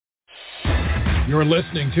You're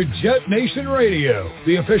listening to Jet Nation Radio,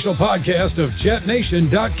 the official podcast of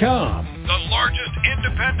JetNation.com, the largest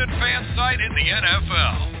independent fan site in the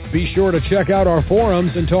NFL. Be sure to check out our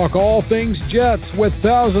forums and talk all things Jets with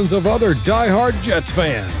thousands of other diehard Jets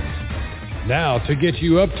fans. Now, to get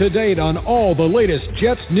you up to date on all the latest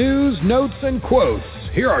Jets news, notes, and quotes,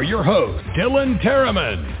 here are your hosts, Dylan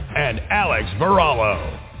Terriman and Alex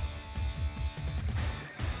Varallo.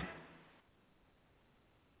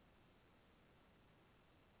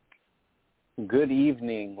 Good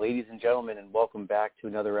evening, ladies and gentlemen, and welcome back to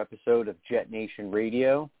another episode of Jet Nation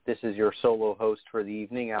Radio. This is your solo host for the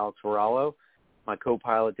evening, Alex Varallo. My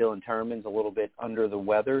co-pilot, Dylan Terriman's a little bit under the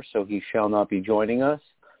weather, so he shall not be joining us.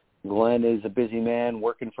 Glenn is a busy man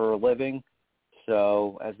working for a living,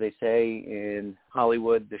 so as they say in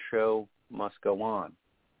Hollywood, the show must go on.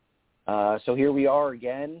 So here we are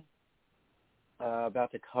again,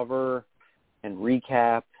 about to cover and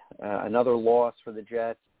recap another loss for the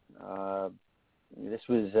Jets. This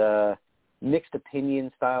was a mixed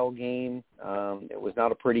opinion style game. It was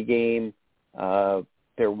not a pretty game.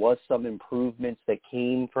 There was some improvements that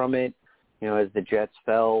came from it, as the Jets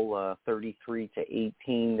fell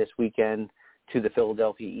 33-18 this weekend to the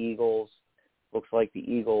Philadelphia Eagles. Looks like the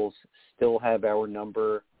Eagles still have our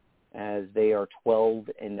number as they are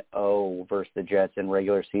 12-0 versus the Jets in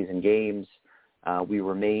regular season games. We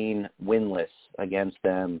remain winless against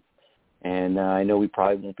them. And I know we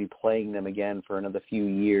probably won't be playing them again for another few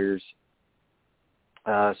years.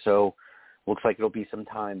 So looks like it'll be some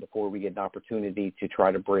time before we get an opportunity to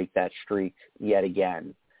try to break that streak yet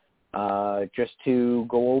again. Just to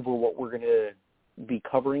go over what we're going to be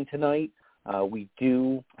covering tonight, we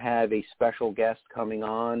do have a special guest coming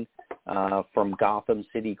on from Gotham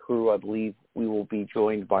City Crew. I believe we will be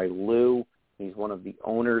joined by Lou. He's one of the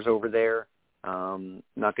owners over there.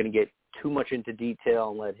 Not going to get too much into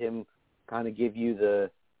detail and let him kind of give you the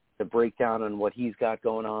breakdown on what he's got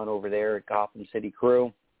going on over there at Gotham City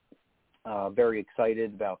Crew. Very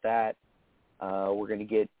excited about that. We're going to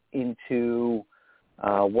get into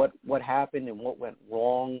what happened and what went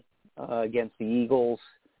wrong against the Eagles.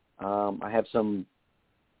 I have some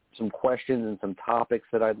questions and some topics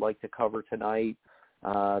that I'd like to cover tonight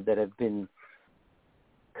that have been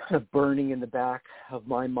kind of burning in the back of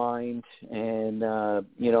my mind. And,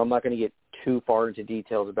 I'm not going to get too far into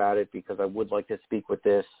details about it because I would like to speak with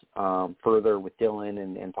this further with Dylan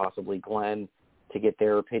and possibly Glenn to get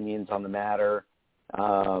their opinions on the matter.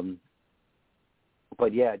 But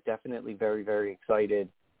yeah, definitely very, very excited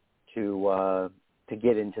to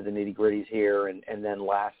get into the nitty-gritties here. And then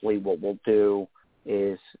lastly, what we'll do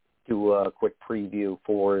is do a quick preview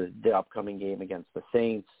for the upcoming game against the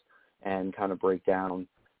Saints and kind of break down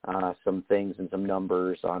some things and some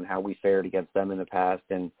numbers on how we fared against them in the past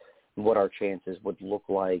and what our chances would look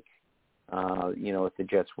like, if the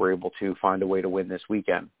Jets were able to find a way to win this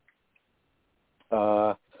weekend.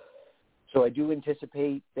 So I do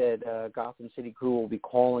anticipate that Gotham City Crew will be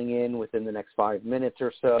calling in within the next 5 minutes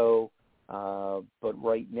or so. But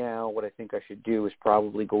right now, what I think I should do is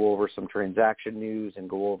probably go over some transaction news and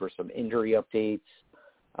go over some injury updates.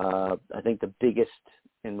 I think the biggest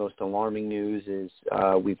and most alarming news is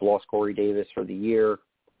we've lost Corey Davis for the year.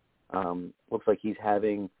 Looks like he's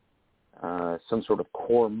having some sort of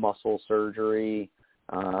core muscle surgery.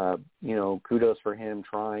 Kudos for him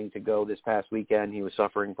trying to go this past weekend. He was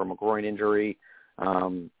suffering from a groin injury.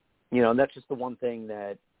 And that's just the one thing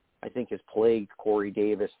that I think has plagued Corey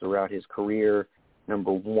Davis throughout his career.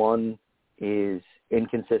 Number one is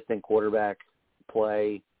inconsistent quarterback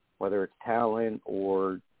play, whether it's talent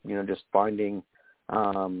or, just finding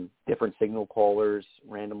different signal callers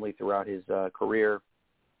randomly throughout his career.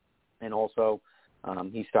 And also,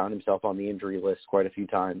 he's found himself on the injury list quite a few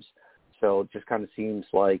times. So it just kind of seems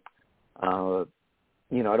like, I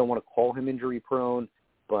don't want to call him injury prone,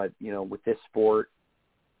 but, with this sport,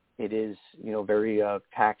 it is, very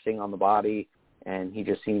taxing on the body, and he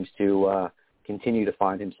just seems to continue to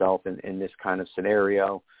find himself in this kind of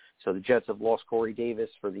scenario. So the Jets have lost Corey Davis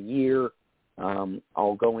for the year.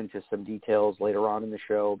 I'll go into some details later on in the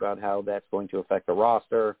show about how that's going to affect the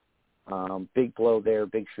roster. Big blow there,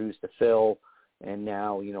 big shoes to fill. And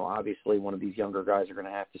now, obviously one of these younger guys are going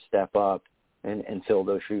to have to step up and fill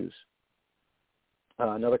those shoes.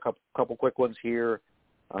 Another couple quick ones here.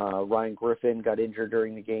 Ryan Griffin got injured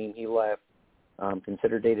during the game. He left.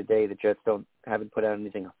 Considered day-to-day, the Jets haven't put out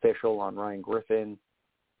anything official on Ryan Griffin.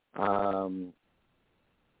 Mekhi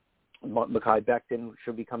Becton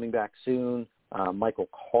should be coming back soon. Michael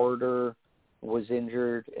Carter was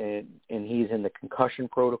injured, and he's in the concussion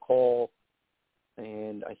protocol.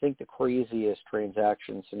 And I think the craziest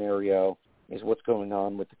transaction scenario is what's going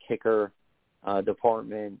on with the kicker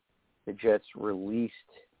department. The Jets released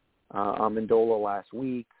Amendola last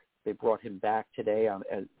week. They brought him back today on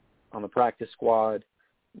the practice squad.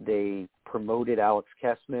 They promoted Alex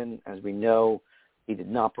Kessman. As we know, he did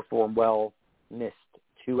not perform well, missed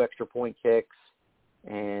 2 extra point kicks,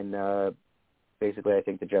 and basically I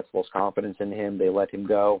think the Jets lost confidence in him. They let him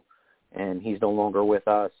go, and he's no longer with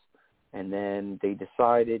us. And then they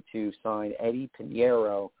decided to sign Eddie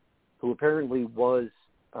Pinheiro, who apparently was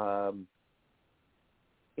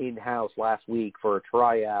in-house last week for a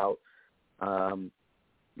tryout. A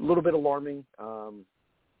little bit alarming.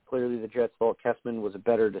 Clearly the Jets thought Kessman was a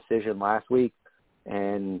better decision last week,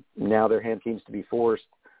 and now their hand seems to be forced.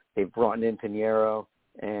 They've brought in Pinheiro,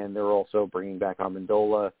 and they're also bringing back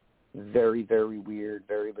Amendola. Very, very weird,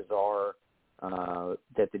 very bizarre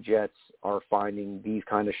that the Jets are finding these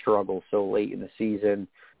kind of struggles so late in the season.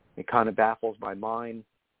 It kind of baffles my mind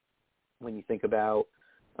when you think about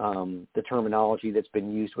the terminology that's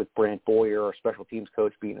been used with Brant Boyer, our special teams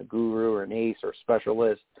coach, being a guru or an ace or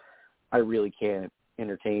specialist. I really can't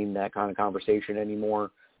entertain that kind of conversation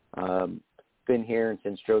anymore. Been here, and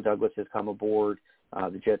since Joe Douglas has come aboard,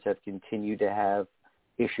 the Jets have continued to have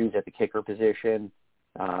issues at the kicker position.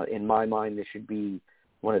 In my mind, this should be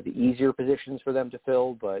one of the easier positions for them to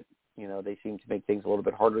fill, but, you know, they seem to make things a little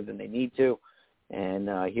bit harder than they need to.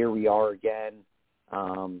 And here we are again,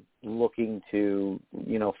 looking to,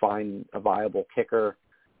 you know, find a viable kicker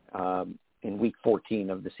in week 14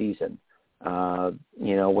 of the season.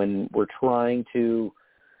 You know, when we're trying to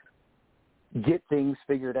get things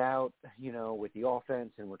figured out, you know, with the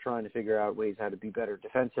offense, and we're trying to figure out ways how to be better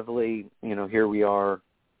defensively, you know, here we are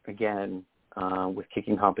again with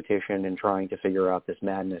kicking competition and trying to figure out this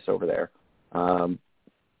madness over there.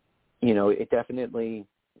 You know, it definitely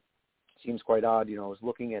seems quite odd. You know, I was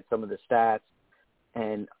looking at some of the stats,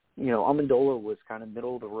 and, you know, Amendola was kind of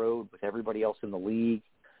middle of the road with everybody else in the league.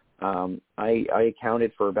 I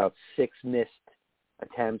accounted for about 6 missed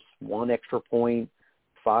attempts, 1 extra point,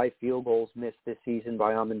 5 field goals missed this season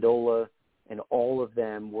by Amendola, and all of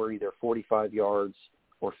them were either 45 yards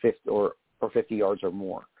or 50 yards or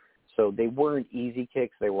more. So they weren't easy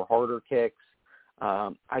kicks. They were harder kicks.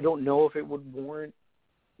 I don't know if it would warrant,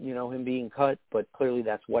 you know, him being cut, but clearly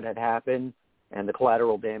that's what had happened. And the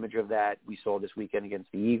collateral damage of that we saw this weekend against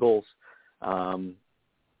the Eagles.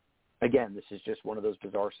 Again, this is just one of those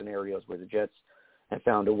bizarre scenarios where the Jets have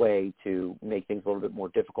found a way to make things a little bit more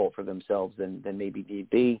difficult for themselves than maybe need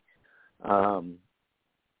be. But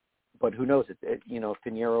who knows? You know, if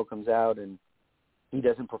Pinheiro comes out and he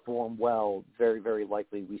doesn't perform well, very, very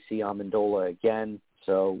likely we see Amendola again.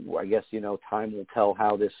 So I guess, you know, time will tell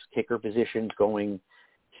how this kicker position is going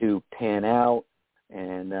to pan out.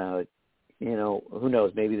 And, you know, who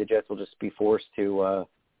knows? Maybe the Jets will just be forced to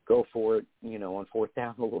go for it, you know, on 4th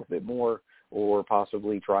down a little bit more, or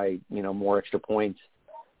possibly try, you know, more extra points.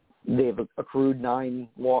 They've accrued 9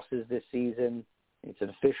 losses this season. It's an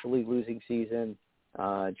officially losing season.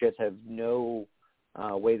 Jets have no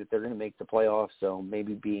way that they're going to make the playoffs, so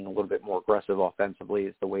maybe being a little bit more aggressive offensively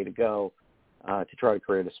is the way to go to try to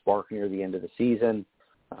create a spark near the end of the season.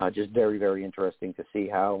 Just very, very interesting to see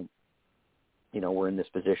how, you know, we're in this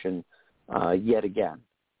position yet again.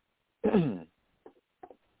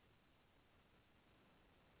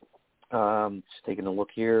 Just taking a look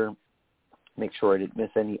here, make sure I didn't miss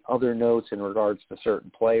any other notes in regards to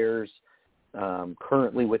certain players.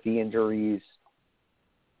 Currently with the injuries,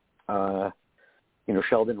 you know,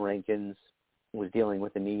 Sheldon Rankins was dealing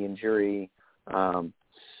with a knee injury. Trayvon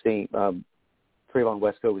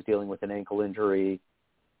Wesco was dealing with an ankle injury.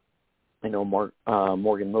 I know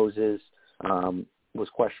Morgan Moses was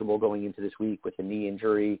questionable going into this week with a knee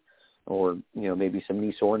injury, or, you know, maybe some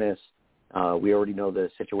knee soreness. We already know the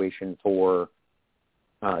situation for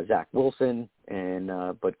Zach Wilson, and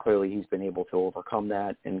but clearly he's been able to overcome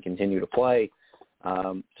that and continue to play.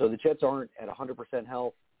 So the Jets aren't at 100%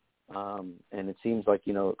 health, and it seems like,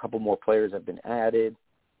 you know, a couple more players have been added.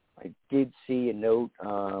 I did see a note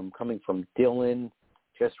coming from Dylan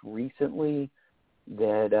just recently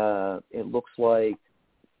that it looks like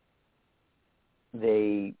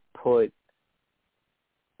they put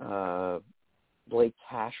Blake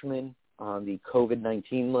Cashman on the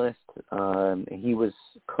COVID-19 list. He was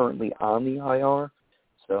currently on the IR,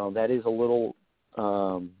 so that is a little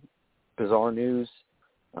bizarre news.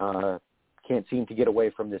 Can't seem to get away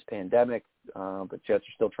from this pandemic, but Jets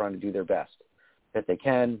are still trying to do their best that they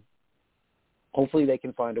can. Hopefully they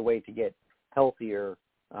can find a way to get healthier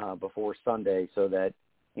before Sunday so that,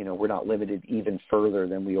 you know, we're not limited even further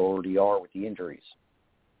than we already are with the injuries.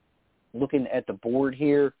 Looking at the board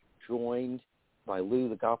here, joined by Lou,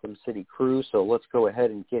 the Gotham City Crew. So let's go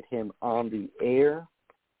ahead and get him on the air.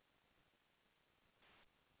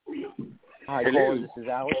 Hi, caller. This is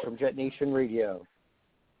Alex from Jet Nation Radio.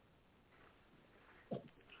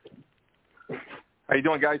 How you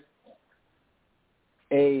doing, guys?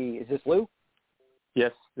 Hey, is this Lou?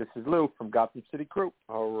 Yes, this is Lou from Gotham City Crew.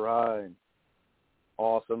 All right.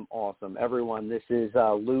 Awesome. Everyone, this is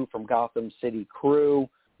Lou from Gotham City Crew.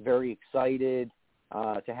 Very excited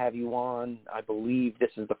to have you on. I believe this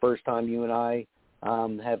is the first time you and I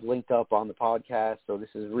have linked up on the podcast, so this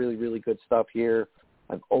is really, really good stuff here.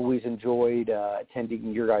 I've always enjoyed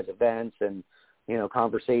attending your guys' events and,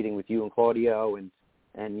 conversating with you and Claudio and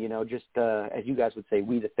just as you guys would say,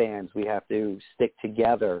 we the fans, we have to stick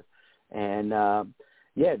together. And,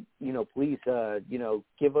 please,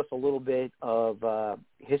 give us a little bit of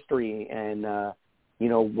history and,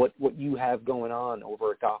 what you have going on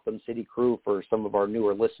over at Gotham City Crew for some of our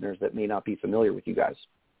newer listeners that may not be familiar with you guys.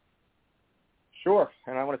 Sure.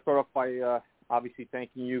 And I want to start off by obviously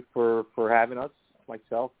thanking you for having us,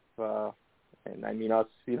 myself, and I mean us,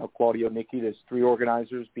 Claudio, Nikki. There's 3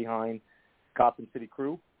 organizers behind Gotham City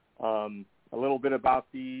Crew. A little bit about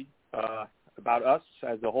about us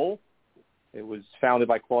as a whole. It was founded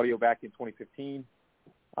by Claudio back in 2015.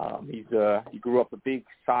 He grew up a big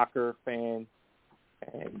soccer fan,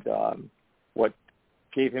 and what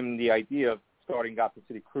gave him the idea of starting Gotham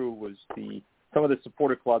City Crew was some of the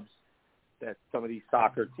supporter clubs that some of these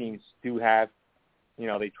soccer teams do have.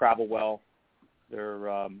 They travel well.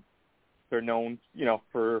 They're known,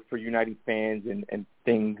 for uniting fans and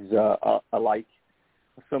things alike,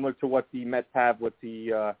 similar to what the Mets have with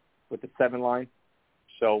the 7 line.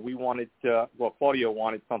 So we wanted Claudio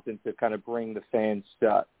wanted something to kind of bring the fans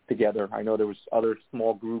together. I know there was other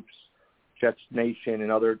small groups, Jets Nation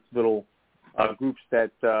and other little groups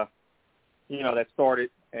that that started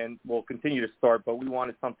and will continue to start, but we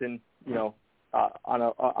wanted something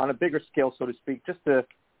on a bigger scale, so to speak, just to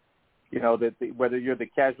whether you're the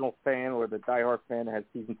casual fan or the diehard fan that has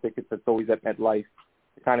season tickets that's always at MetLife,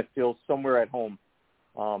 to kind of feel somewhere at home,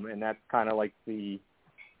 and that's kind of like the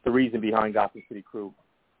reason behind Gotham City Crew.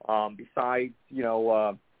 Besides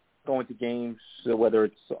going to games, whether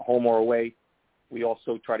it's home or away, we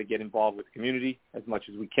also try to get involved with the community as much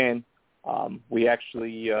as we can. We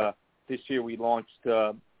actually this year we launched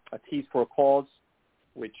a Tees for a Cause,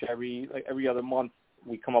 which every other month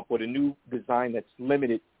we come up with a new design that's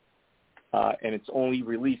limited. And it's only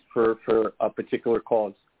released for a particular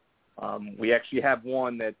cause. We actually have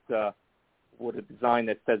one that with a design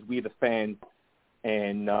that says "We the Fans,"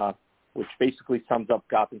 and which basically sums up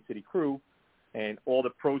Gotham City Crew. And all the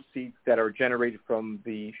proceeds that are generated from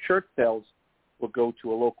the shirt sales will go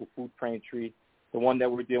to a local food pantry. The one that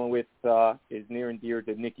we're dealing with is near and dear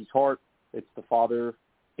to Nikki's heart. It's the Father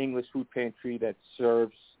English Food Pantry that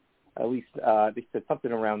serves at least they said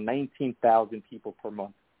something around 19,000 people per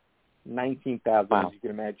month. 19,000, wow. As you can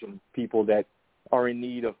imagine, people that are in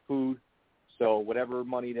need of food. So whatever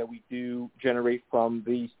money that we do generate from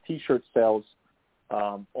these T-shirt sales,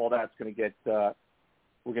 all that's going to get, we're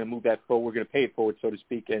going to move that forward. We're going to pay it forward, so to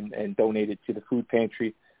speak, and donate it to the food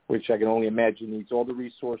pantry, which I can only imagine needs all the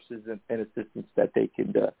resources and assistance that they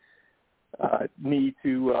can need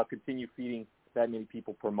to continue feeding that many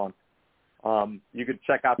people per month. You can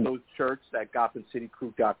check out those shirts at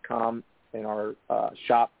GothamCityCrew.com in our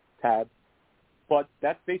shop tab. But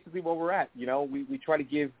that's basically where we're at. We try to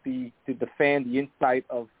give the fan the insight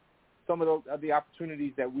of some of the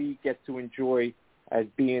opportunities that we get to enjoy as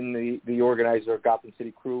being the organizer of Gotham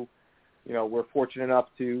City Crew. We're fortunate enough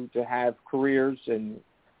to have careers and,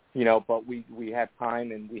 but we have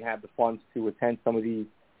time and we have the funds to attend some of these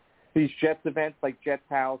Jets events like Jets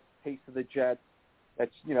House, Taste of the Jets.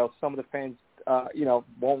 That's, some of the fans,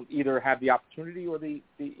 won't either have the opportunity or the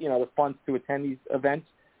funds to attend these events.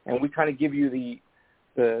 And we kind of give you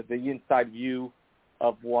the inside view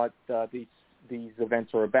of what these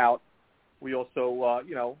events are about. We also,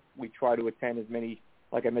 we try to attend as many,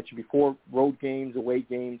 like I mentioned before, road games, away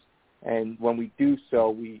games. And when we do so,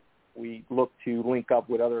 we look to link up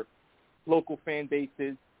with other local fan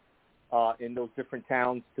bases in those different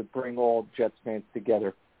towns to bring all Jets fans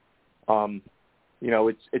together.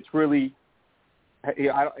 It's really,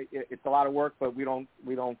 it's a lot of work, but we don't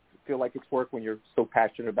feel like it's work when you're so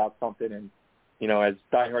passionate about something. And, as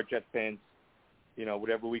diehard Jets fans,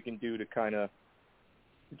 whatever we can do to kind of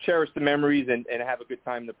cherish the memories and have a good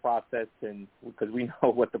time in the process, and because we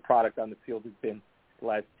know what the product on the field has been the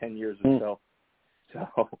last 10 years or so.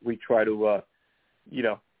 So we try to,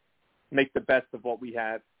 make the best of what we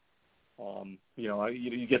have.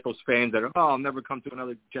 You get those fans that are, I'll never come to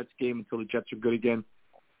another Jets game until the Jets are good again.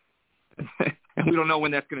 and we don't know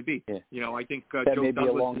when that's going to be. Yeah. You know, I think that Joe may be a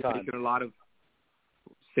Douglas long is time. making a lot of.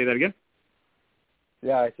 Say that again.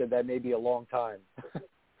 Yeah, I said that may be a long time.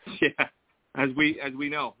 Yeah, as we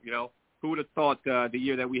know, you know, who would have thought the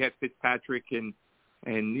year that we had Fitzpatrick and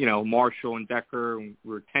you know Marshall and Decker, and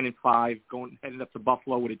we were 10-5, heading up to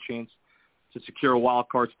Buffalo with a chance to secure a wild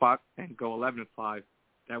card spot and go 11-5.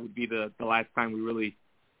 That would be the last time we really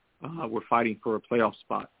were fighting for a playoff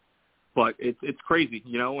spot. But it's crazy,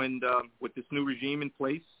 you know, and with this new regime in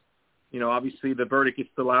place, you know, obviously the verdict is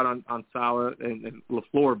still out on Saleh and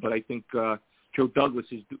LaFleur, but I think Joe Douglas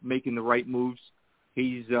is making the right moves.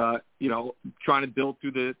 He's, you know, trying to build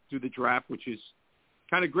through the draft, which is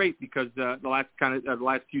kind of great because the last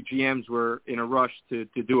few GMs were in a rush to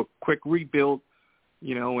do a quick rebuild,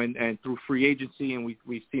 you know, and through free agency, and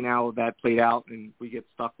we've seen how that played out, and we get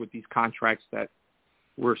stuck with these contracts that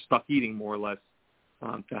we're stuck eating more or less.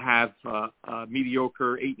 To have a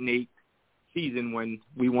mediocre 8-8 season when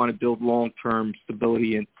we want to build long-term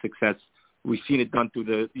stability and success. We've seen it done through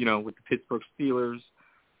the, you know, with the Pittsburgh Steelers,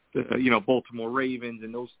 the, you know, Baltimore Ravens,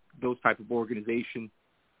 and those type of organizations.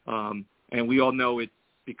 And we all know it's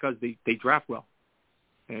because they draft well,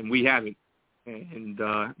 and we haven't. And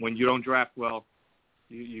when you don't draft well,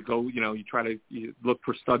 you go, you know, you look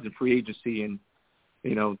for studs in free agency, and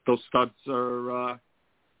you know those studs are,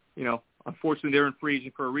 you know. Unfortunately, they're in free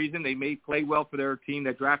agent for a reason. They may play well for their team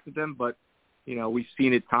that drafted them, but, you know, we've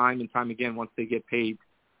seen it time and time again. Once they get paid,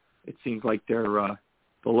 it seems like their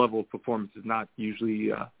the level of performance is not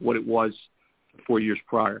usually what it was 4 years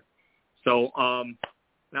prior. So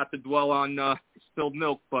not to dwell on spilled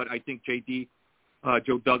milk, but I think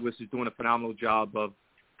Joe Douglas is doing a phenomenal job of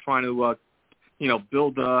trying to, you know,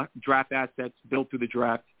 build draft assets, build through the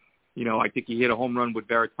draft. You know, I think he hit a home run with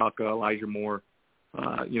Veritaka, Elijah Moore.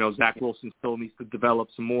 You know, Zach Wilson still needs to develop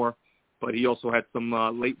some more, but he also had some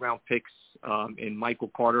late-round picks in Michael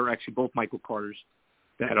Carter, actually both Michael Carters,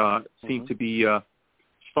 that seem to be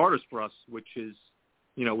starters for us, which is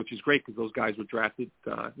great because those guys were drafted,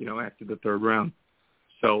 you know, after the third round.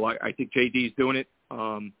 So I think JD's doing it,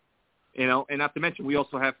 you know, and not to mention we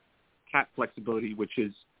also have cap flexibility, which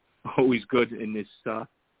is always good in this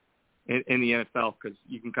in the NFL because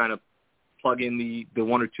you can kind of plug in the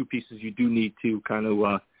one or two pieces you do need to kind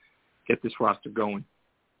of get this roster going.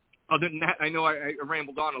 Other than that, I know I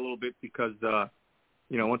rambled on a little bit because,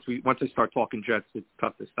 you know, once I start talking Jets, it's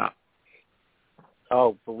tough to stop.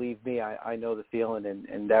 Oh, believe me, I know the feeling,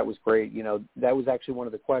 and that was great. You know, that was actually one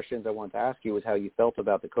of the questions I wanted to ask you was how you felt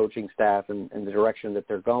about the coaching staff and the direction that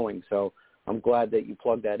they're going. So I'm glad that you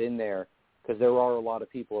plugged that in there because there are a lot of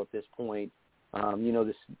people at this point, you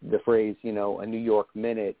know, the phrase, you know, a New York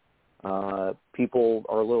minute. People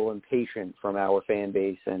are a little impatient from our fan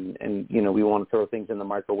base and you know, we want to throw things in the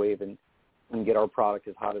microwave and get our product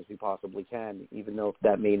as hot as we possibly can, even though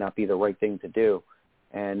that may not be the right thing to do.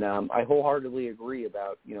 And I wholeheartedly agree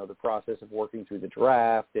about, you know, the process of working through the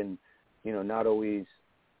draft and, you know, not always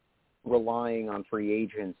relying on free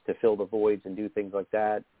agents to fill the voids and do things like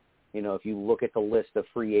that. You know, if you look at the list of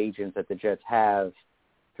free agents that the Jets have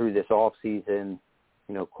through this offseason,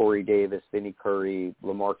 you know, Corey Davis, Vinny Curry,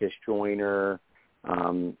 LaMarcus Joyner,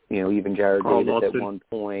 you know, even Jared Carl Davis Lawson. at one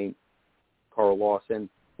point, Carl Lawson.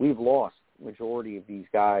 We've lost majority of these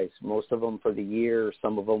guys, most of them for the year.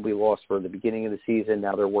 Some of them we lost for the beginning of the season.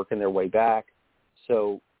 Now they're working their way back.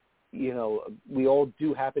 So, you know, we all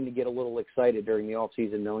do happen to get a little excited during the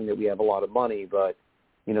offseason knowing that we have a lot of money. But,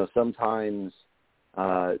 you know, sometimes,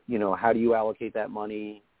 you know, how do you allocate that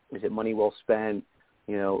money? Is it money well spent?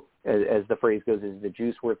 You know, as the phrase goes, is the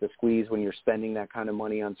juice worth the squeeze when you're spending that kind of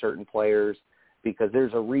money on certain players? Because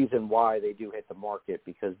there's a reason why they do hit the market,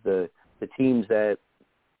 because the teams that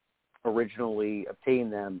originally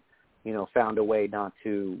obtained them, you know, found a way not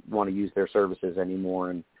to want to use their services anymore.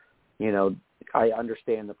 And, you know, I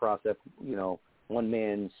understand the process, you know, one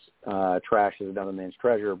man's trash is another man's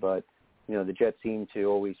treasure, but, you know, the Jets seem to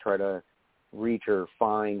always try to reach or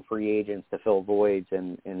find free agents to fill voids,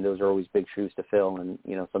 and those are always big shoes to fill. And,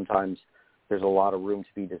 you know, sometimes there's a lot of room to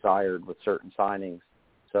be desired with certain signings.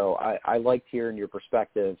 So I liked hearing your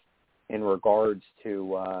perspective in regards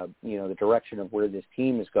to, you know, the direction of where this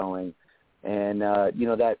team is going. And, you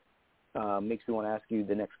know, that makes me want to ask you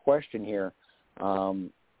the next question here.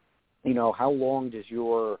 You know, how long does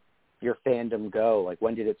your fandom go? Like,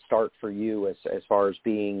 when did it start for you as far as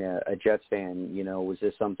being a Jets fan? You know, was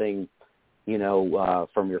this something, you know,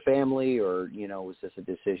 from your family, or, you know, was this a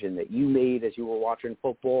decision that you made as you were watching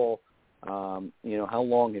football? You know, how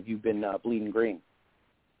long have you been bleeding green?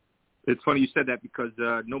 It's funny you said that because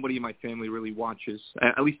nobody in my family really watches,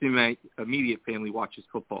 at least in my immediate family, watches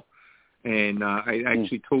football. And I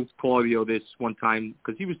actually told Claudio this one time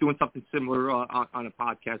because he was doing something similar on a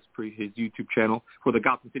podcast for his YouTube channel, for the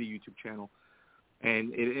Gotham City YouTube channel.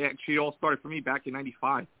 And it actually all started for me back in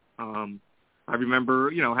 '95. I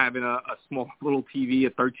remember, having a small little TV,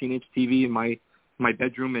 a 13-inch TV in my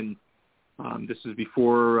bedroom, and this was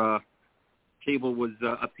before cable was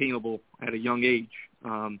obtainable at a young age.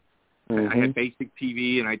 I had basic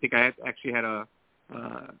TV, and I think I actually had a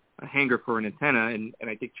hanger for an antenna, and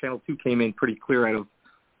I think Channel 2 came in pretty clear out of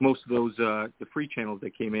most of those the free channels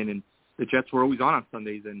that came in, and the Jets were always on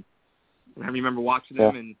Sundays, and I remember watching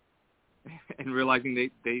them and realizing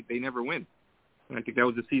they never win. And I think that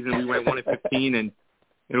was the season we went 1-15, and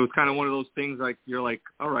it was kind of one of those things like you're like,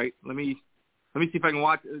 all right, let me see if I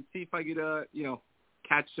can see if I could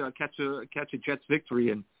catch a Jets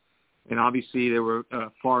victory, and obviously there were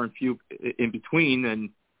far and few in between, and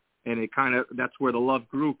it kind of, that's where the love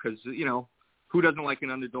grew, because who doesn't like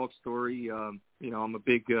an underdog story? I'm a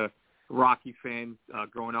big Rocky fan,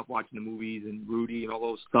 growing up watching the movies and Rudy and all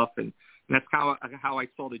those stuff, and that's how I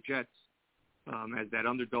saw the Jets, as that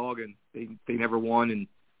underdog, and they never won, and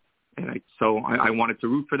I wanted to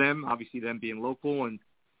root for them, obviously them being local, and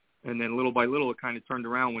then little by little it kind of turned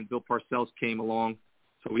around when Bill Parcells came along.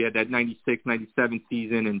 So we had that 96, 97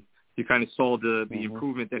 season, and you kind of saw the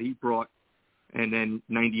improvement that he brought. And then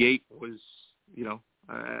 98 was,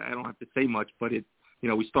 I don't have to say much, but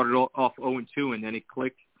we started off 0-2, and then it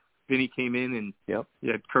clicked. Vinny came in, and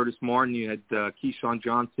you had Curtis Martin, you had Keyshawn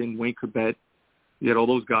Johnson, Wayne Corbett. You had all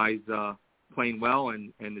those guys playing well,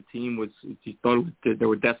 and the team was, you thought they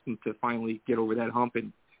were destined to finally get over that hump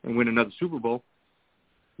and win another Super Bowl.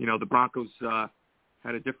 The Broncos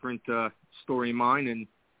had a different story in mind, and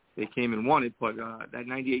they came and won it. But that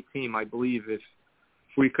 98 team, I believe, if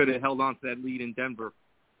we could have held on to that lead in Denver,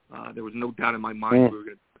 there was no doubt in my mind we were going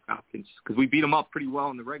to beat the Falcons, because we beat them up pretty well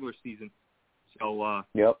in the regular season. So, I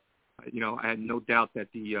had no doubt that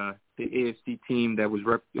the AFC team that was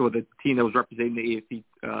the team that was representing the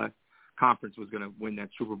AFC conference was going to win that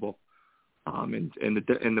Super Bowl, and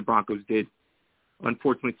the Broncos did.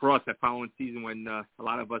 Unfortunately for us, that following season, when a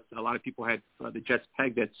lot of people had the Jets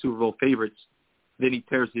pegged as Super Bowl favorites, then he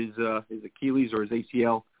tears his Achilles or his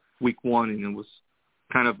ACL week 1, and it was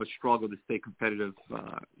kind of a struggle to stay competitive.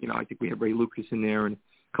 I think we had Ray Lucas in there and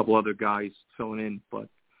a couple other guys filling in, but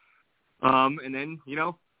and then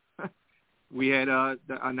we had a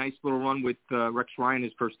nice little run with Rex Ryan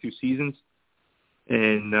his first 2 seasons,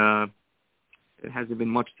 and it hasn't been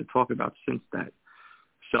much to talk about since that.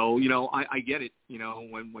 So, I get it,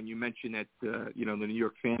 when you mention that, the New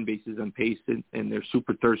York fan base is on pace, and they're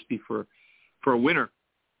super thirsty for a winner.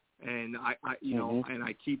 And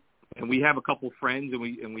and we have a couple of friends, and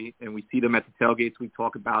we see them at the tailgates. We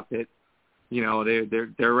talk about that,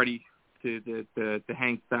 they're ready to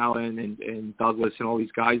hang Fallon and Douglas and all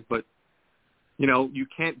these guys, but, you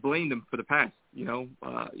can't blame them for the past. You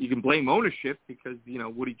can blame ownership because,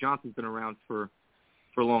 Woody Johnson's been around for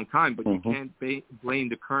a long time, but you can't blame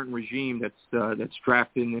the current regime that's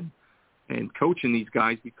drafting and coaching these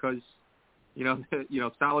guys, because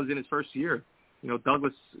Salah's in his first year.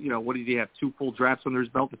 Douglas, what did he have? 2 full drafts under his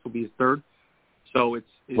belt. This will be his 3rd. So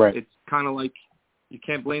it's kind of like you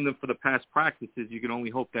can't blame them for the past practices. You can only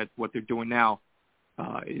hope that what they're doing now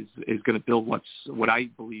is going to build what I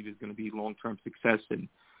believe is going to be long-term success and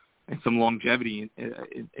some longevity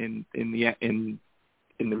in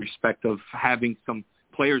the respect of having some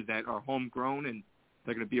players that are homegrown, and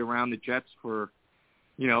they're going to be around the Jets for,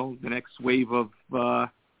 the next wave of the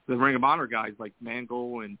Ring of Honor guys like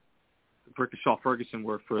Mangold and Brickashaw Ferguson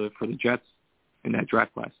were for the Jets in that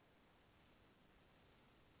draft class.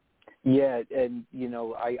 Yeah, and,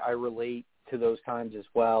 I relate to those times as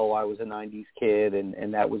well. I was a 90s kid,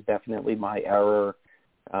 and that was definitely my era,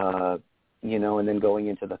 and then going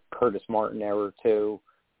into the Curtis Martin era too.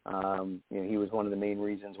 He was one of the main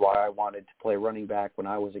reasons why I wanted to play running back when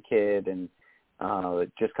I was a kid, and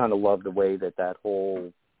just kind of loved the way that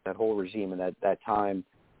whole regime and that time,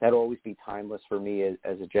 that'll always be timeless for me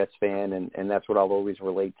as a Jets fan, and that's what I'll always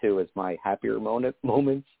relate to as my happier moments.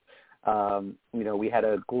 We had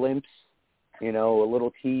a glimpse, a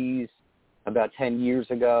little tease about 10 years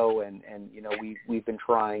ago, and we've been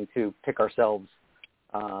trying to pick ourselves,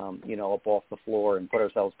 up off the floor and put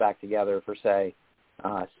ourselves back together per se.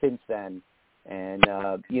 Since then. And,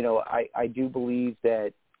 I do believe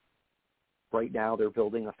that right now they're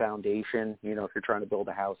building a foundation. If you're trying to build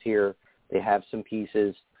a house here, they have some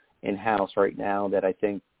pieces in-house right now that I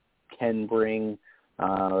think can bring,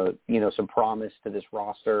 some promise to this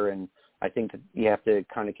roster. And I think that you have to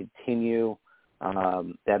kind of continue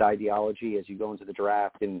that ideology as you go into the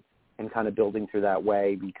draft and kind of building through that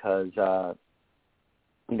way because,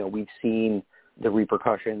 we've seen the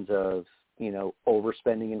repercussions of,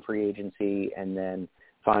 overspending in free agency and then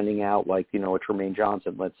finding out like, a Tremaine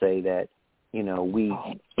Johnson, let's say that, we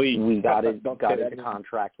got into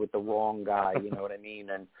contract with the wrong guy, you know what I mean?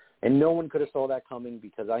 And no one could have saw that coming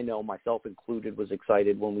because I know myself included was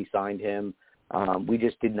excited when we signed him. We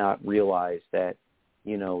just did not realize that,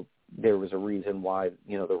 there was a reason why,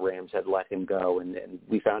 the Rams had let him go, and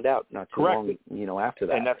we found out not too long, after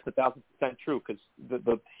that. And that's 1,000% true because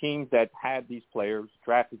the teams that had these players,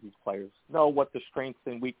 drafted these players, know what the strengths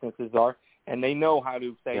and weaknesses are, and they know how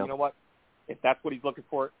to say, you know what, if that's what he's looking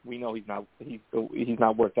for, we know he's not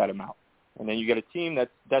worth that amount. And then you get a team that's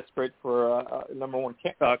desperate for a number one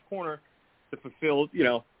corner to fulfill,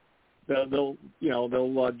 they'll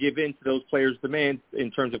give in to those players' demands in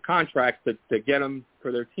terms of contracts to get them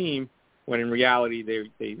for their team, when in reality they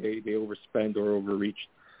overspend or overreach.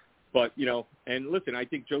 But and listen, I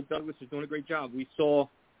think Joe Douglas is doing a great job. We saw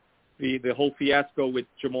the whole fiasco with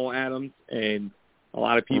Jamal Adams, and a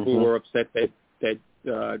lot of people were upset that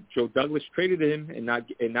Joe Douglas traded him and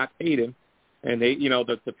not paid him. And they,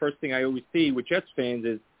 the first thing I always see with Jets fans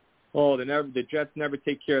is, the Jets never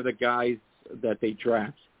take care of the guys that they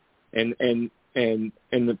draft. And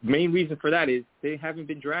the main reason for that is they haven't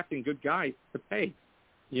been drafting good guys to pay.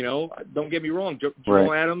 Don't get me wrong,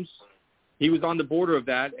 Jamal Adams, he was on the border of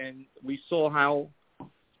that, and we saw how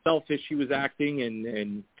selfish he was acting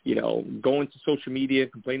and going to social media,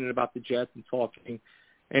 complaining about the Jets and talking.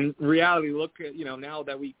 And in reality, look, now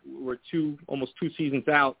that we're almost 2 seasons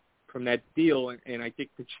out from that deal, and I think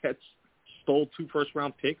the Jets stole 2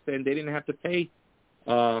 first-round picks, and they didn't have to pay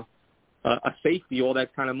a safety all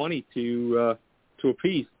that kind of money to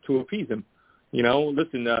appease him.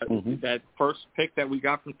 Listen, that first pick that we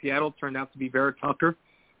got from Seattle turned out to be Vera Tucker,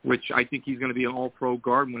 which I think he's going to be an all-pro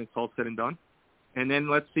guard when it's all said and done. And then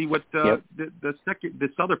let's see what this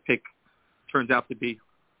other pick turns out to be.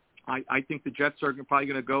 I think the Jets are probably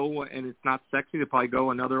going to go, and it's not sexy, they'll probably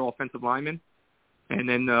go another offensive lineman, and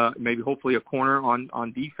then maybe hopefully a corner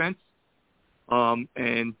on defense.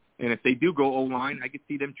 And if they do go O-line, I could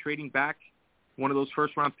see them trading back one of those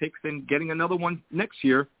first-round picks and getting another one next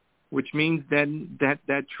year, which means then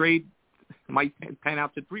that trade might pan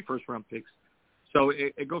out to 3 first-round picks. So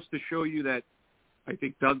it goes to show you that I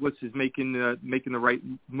think Douglas is making the right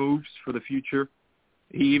moves for the future.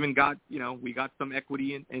 He even got, we got some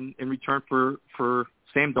equity in return for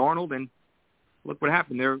Sam Darnold, and look what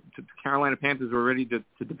happened there. The Carolina Panthers were ready to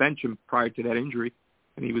bench him prior to that injury,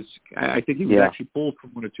 and I think he was actually pulled for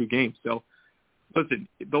 1 or 2 games. So, listen,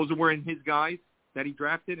 those were in his guys that he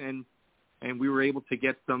drafted, and we were able to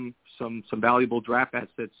get some valuable draft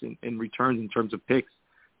assets in returns in terms of picks.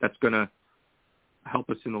 That's going to help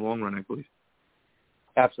us in the long run, I believe.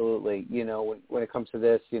 Absolutely. When it comes to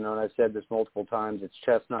this, and I've said this multiple times, it's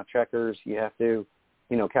chess, not checkers. You have to,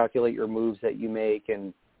 calculate your moves that you make,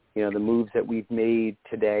 and, the moves that we've made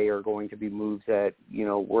today are going to be moves that,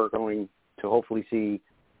 we're going to hopefully see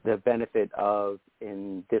the benefit of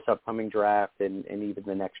in this upcoming draft and even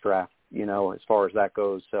the next draft, as far as that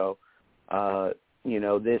goes. So,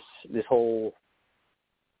 this whole,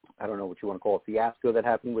 I don't know what you want to call it, fiasco that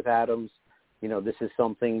happened with Adams, this is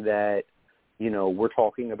something that, we're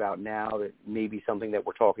talking about now, that may be something that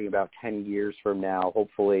we're talking about 10 years from now,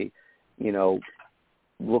 hopefully,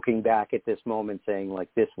 looking back at this moment saying, like,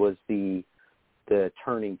 this was the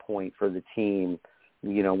turning point for the team,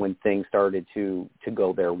 when things started to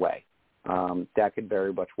go their way. That could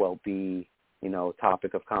very much well be, a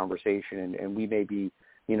topic of conversation. And we may be,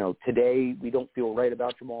 today we don't feel right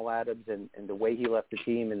about Jamal Adams and the way he left the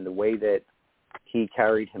team and the way that he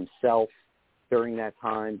carried himself during that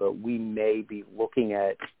time, but we may be looking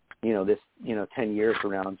at, this, 10 years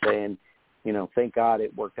from now and saying, thank God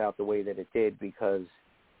it worked out the way that it did, because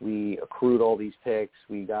we accrued all these picks,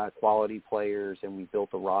 we got quality players, and we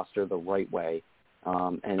built the roster the right way.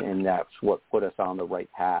 And that's what put us on the right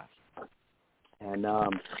path. And,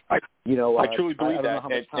 I truly believe I don't know how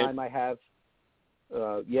much time I have.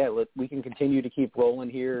 We can continue to keep rolling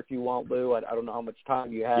here if you want, Lou. I don't know how much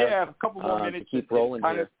time you have. Yeah, a couple more minutes to keep rolling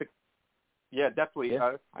here. Yeah, definitely.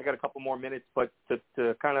 Yeah. I got a couple more minutes, but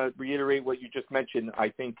to kind of reiterate what you just mentioned, I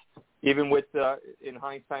think even with in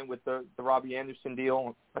hindsight with the Robbie Anderson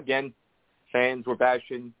deal, again, fans were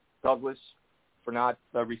bashing Douglas for not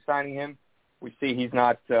re-signing him. We see he's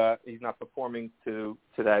not performing to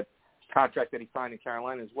that contract that he signed in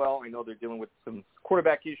Carolina as well. I know they're dealing with some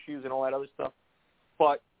quarterback issues and all that other stuff,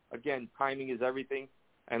 but again, timing is everything.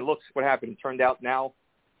 And look what happened. It turned out now,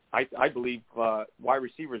 I believe wide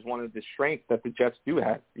receiver is one of the strengths that the Jets do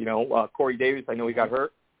have. Corey Davis, I know he got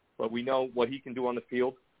hurt, but we know what he can do on the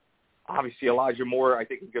field. Obviously, Elijah Moore, I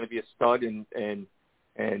think, is going to be a stud, and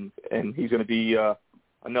he's going to be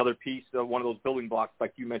another piece of one of those building blocks,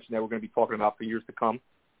 like you mentioned, that we're going to be talking about for years to come.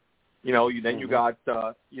 You got,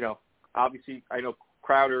 obviously, I know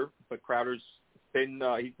Crowder, but Crowder's been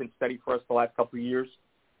he's been steady for us the last couple of years.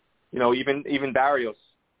 Even Barrios,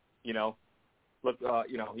 look,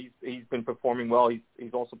 he's been performing well.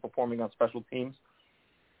 He's also performing on special teams.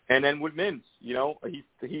 And then with Mims,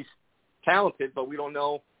 he's talented, but we don't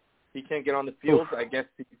know. He can't get on the field. I guess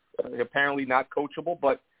he's apparently not coachable.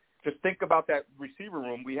 But just think about that receiver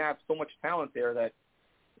room. We have so much talent there that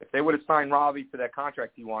if they would have signed Robbie to that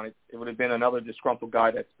contract he wanted, it would have been another disgruntled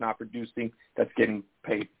guy that's not producing, that's getting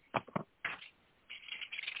paid.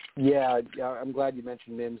 Yeah, I'm glad you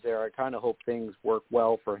mentioned Mims there. I kind of hope things work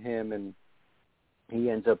well for him and he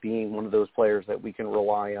ends up being one of those players that we can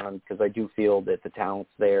rely on, because I do feel that the talent's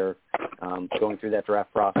there. Going through that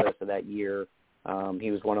draft process of that year,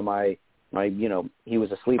 he was one of my he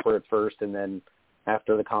was a sleeper at first, and then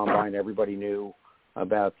after the combine, everybody knew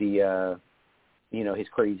about the his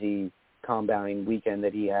crazy combine weekend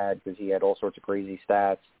that he had, because he had all sorts of crazy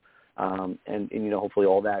stats, and hopefully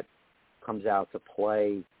all that comes out to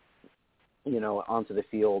play onto the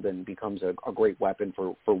field and becomes a great weapon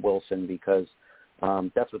for Wilson, because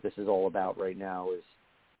that's what this is all about right now, is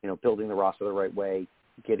building the roster the right way,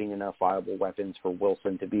 getting enough viable weapons for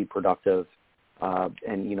Wilson to be productive,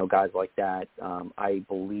 and guys like that, I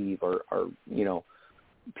believe are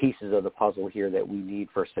pieces of the puzzle here that we need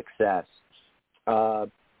for success.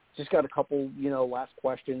 Just got a couple last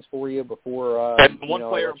questions for you before one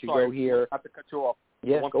player, I let you go here. I have to cut you off.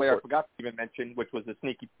 Yeah, one player I forgot to even mention, which was a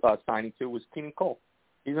sneaky signing too, was Keenan Cole.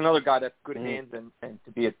 He's another guy that's good hands and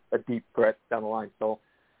to be a deep threat down the line. So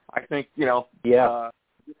I think this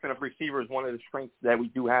kind of receiver is one of the strengths that we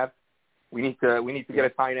do have. We need to get a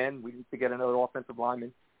tight end. We need to get another offensive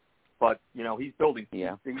lineman. But he's building.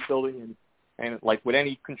 Yeah, he's building, and like with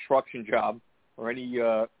any construction job or any,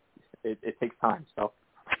 it takes time. So.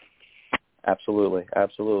 Absolutely.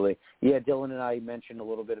 Yeah, Dylan and I mentioned a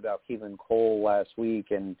little bit about Keelan Cole last week,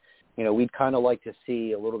 and we'd kind of like to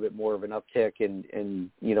see a little bit more of an uptick in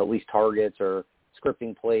at least targets or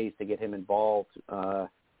scripting plays to get him involved.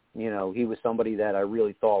 He was somebody that I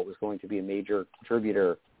really thought was going to be a major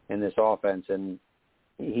contributor in this offense, and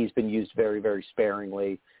he's been used very, very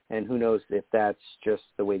sparingly. And who knows if that's just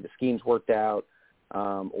the way the scheme's worked out,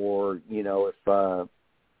 or if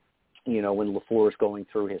when LaFleur's going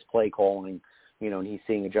through his play calling, and he's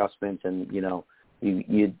seeing adjustments, and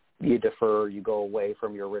you defer, you go away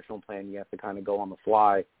from your original plan, you have to kind of go on the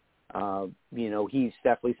fly. He's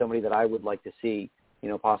definitely somebody that I would like to see,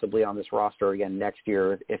 possibly on this roster again next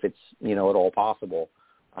year if it's at all possible.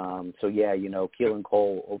 Keelan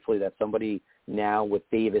Cole, hopefully that's somebody now with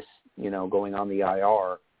Davis, going on the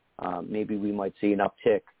IR. Maybe we might see an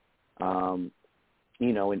uptick.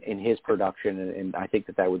 In his production, and I think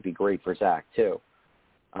that would be great for Zach too.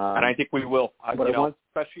 And I think we will.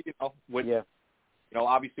 Especially with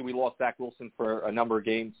obviously we lost Zach Wilson for a number of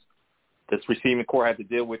games. This receiving core had to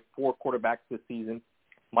deal with 4 quarterbacks this season.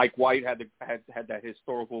 Mike White had that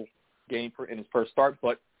historical game in his first start,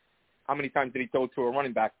 but how many times did he throw to a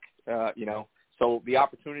running back? So the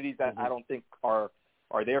opportunities that I don't think are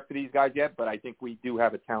there for these guys yet, but I think we do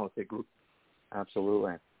have a talented group.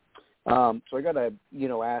 Absolutely. So I got to,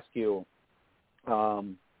 ask you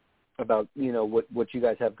about, what you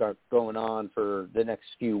guys have got going on for the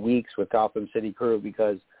next few weeks with Gotham City Crew,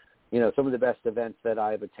 because, some of the best events that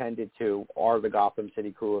I've attended to are the Gotham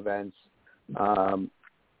City Crew events.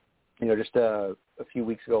 Just a few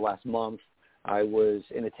weeks ago, last month, I was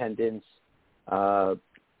in attendance, for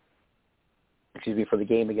the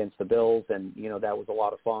game against the Bills, and, that was a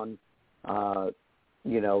lot of fun.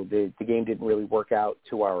 The game didn't really work out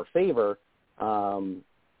to our favor,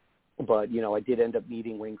 but, I did end up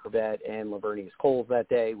meeting Wayne Corbett and Lavernius Coles that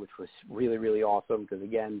day, which was really, really awesome because,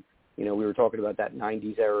 again, we were talking about that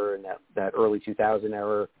 90s era and that early 2000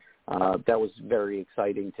 era. That was very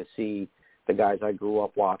exciting to see the guys I grew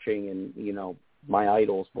up watching and, my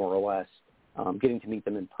idols, more or less, getting to meet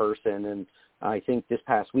them in person. And I think this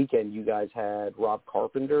past weekend you guys had Rob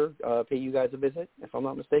Carpenter pay you guys a visit, if I'm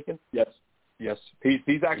not mistaken. Yes.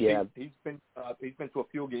 He's actually he's been to a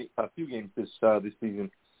few games this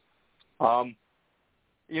season. And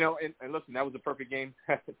listen, that was a perfect game,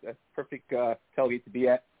 perfect tailgate to be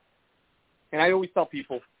at. And I always tell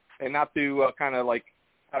people, and not to kind of like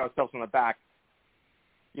pat ourselves on the back,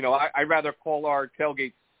 I'd rather call our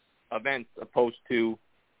tailgates events opposed to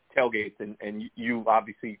tailgates, and you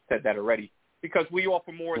obviously said that already, because we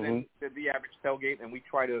offer more than the average tailgate, and we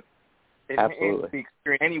try to enhance the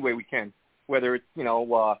experience any way we can, whether it's,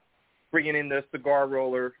 bringing in the cigar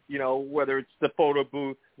roller, whether it's the photo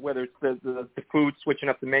booth, whether it's the food, switching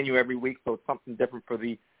up the menu every week so it's something different for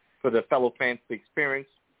the fellow fans to experience,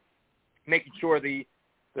 making sure the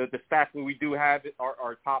staff that we do have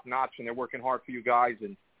are top notch and they're working hard for you guys,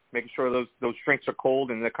 and making sure those drinks are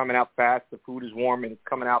cold and they're coming out fast, the food is warm and it's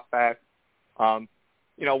coming out fast.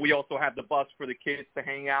 We also have the bus for the kids to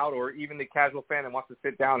hang out, or even the casual fan that wants to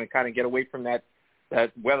sit down and kind of get away from that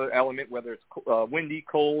weather element, whether it's windy,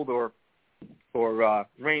 cold, or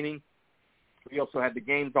raining. We also had the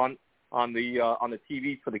games on the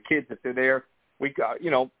TV for the kids if they're there. We got,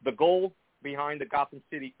 the goal behind the Gotham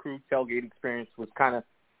City Crew tailgate experience was kind of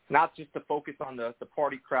not just to focus on the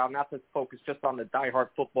party crowd, not to focus just on the diehard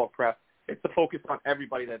football crowd. It's to focus on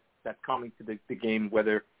everybody that's coming to the game,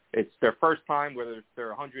 whether it's their first time, whether it's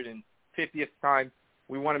their 150th time.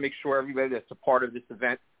 We want to make sure everybody that's a part of this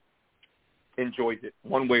event enjoys it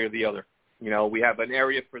one way or the other. We have an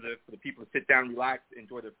area for the people to sit down, relax,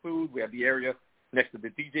 enjoy their food. We have the area next to the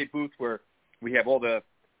DJ booth where we have all the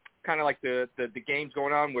kind of like the games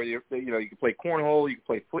going on, where you can play cornhole, you can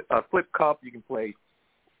play flip cup, you can play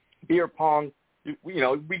beer pong. You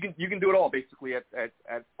can do it all basically at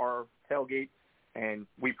our tailgate, and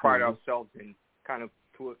we pride ourselves in kind of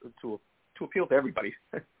to appeal to everybody.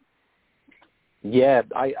 Yeah,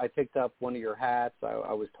 I picked up one of your hats.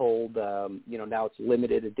 I was told, now it's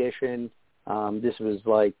limited edition. This was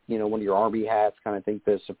like, one of your Army hats, kind of think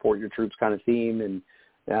the support your troops kind of theme. And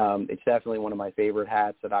it's definitely one of my favorite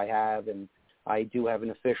hats that I have. And I do have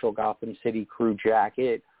an official Gotham City Crew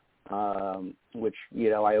jacket, which,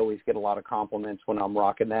 I always get a lot of compliments when I'm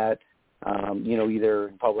rocking that, either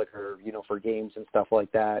in public or, for games and stuff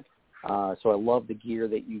like that. So I love the gear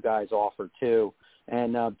that you guys offer too.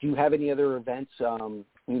 And do you have any other events,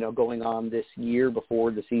 going on this year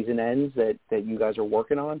before the season ends that you guys are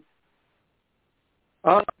working on?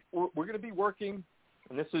 We're going to be working,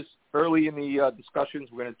 and this is early in the discussions.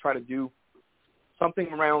 We're going to try to do something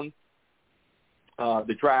around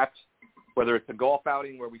the draft, whether it's a golf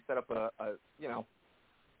outing where we set up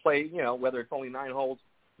play, whether it's only 9 holes,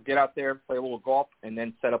 get out there, play a little golf, and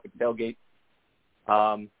then set up a tailgate.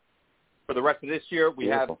 For the rest of this year, we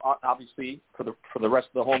have, obviously, for the rest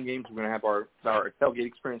of the home games, we're going to have our tailgate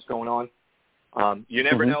experience going on. You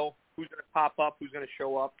never know who's going to pop up, who's going to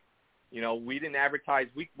show up. We didn't advertise.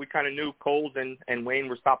 We kind of knew Coles and Wayne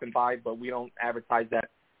were stopping by, but we don't advertise that.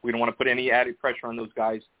 We don't want to put any added pressure on those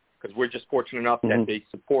guys because we're just fortunate enough that they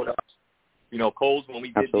support us. Coles, when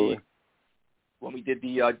we did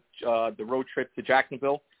the road trip to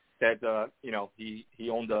Jacksonville, that he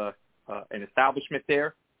owned an establishment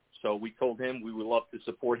there. So we told him we would love to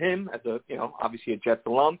support him as obviously a Jets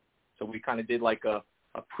alum. So we kind of did like a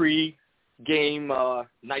pre-game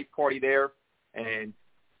night party there, and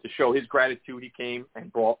to show his gratitude, he came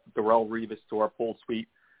and brought Darrelle Revis to our pool suite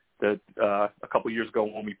a couple years ago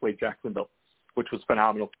when we played Jacksonville, which was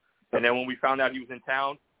phenomenal. And then when we found out he was in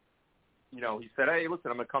town, he said, "Hey,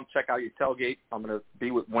 listen, I'm going to come check out your tailgate. I'm going to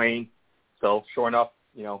be with Wayne." So sure enough,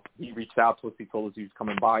 he reached out to us. He told us he was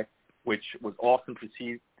coming by, which was awesome to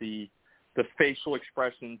see the facial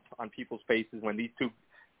expressions on people's faces when these two,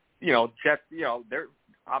 Jets, they're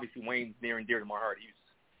obviously Wayne's near and dear to my heart. He's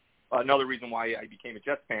another reason why I became a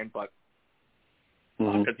Jets fan, but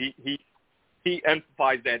because he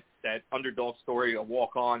emphasized that underdog story, a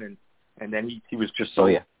walk on, and then he was just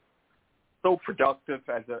so productive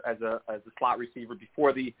as a slot receiver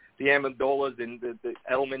before the Amendolas and the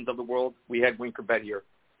Edelmans of the world. We had Wayne Corbett here.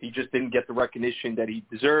 He just didn't get the recognition that he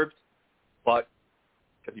deserved, but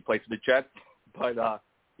because he played for the Jets, but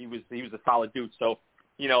he was a solid dude. So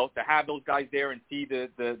to have those guys there and see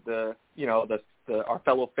our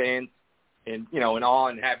fellow fans and in awe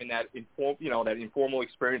and having that informal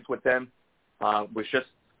experience with them was just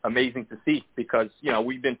amazing to see because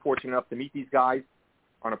we've been fortunate enough to meet these guys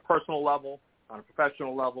on a personal level, on a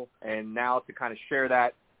professional level, and now to kind of share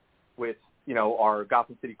that with our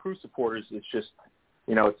Gotham City Crew supporters, it's just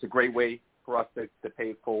it's a great way for us to pay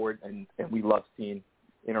it forward, and we love seeing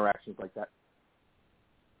interactions like that.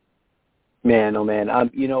 Man, oh man,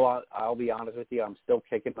 I'll be honest with you, I'm still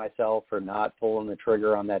kicking myself for not pulling the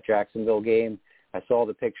trigger on that Jacksonville game. I saw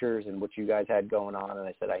the pictures and what you guys had going on, and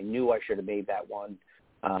I said I knew I should have made that one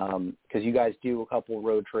because you guys do a couple of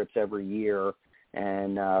road trips every year,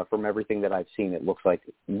 and from everything that I've seen, it looks like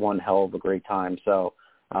one hell of a great time. So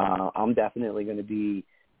I'm definitely going to be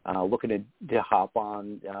looking to hop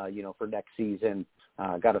on, for next season.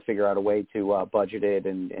 Got to figure out a way to budget it,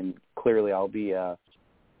 and clearly I'll be,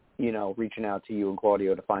 reaching out to you and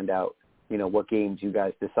Claudio to find out, what games you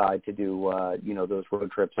guys decide to do, those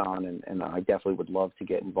road trips on, and I definitely would love to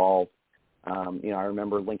get involved. I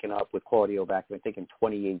remember linking up with Claudio back, I think, in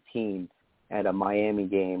 2018 at a Miami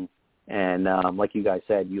game, and like you guys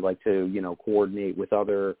said, you like to, coordinate with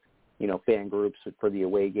other, fan groups for the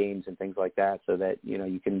away games and things like that, so that,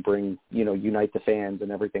 you can bring, unite the fans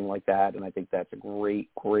and everything like that, and I think that's a great,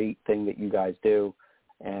 great thing that you guys do,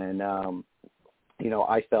 and,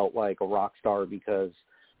 I felt like a rock star because,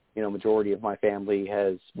 majority of my family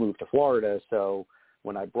has moved to Florida. So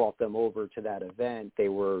when I brought them over to that event, they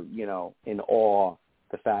were, in awe,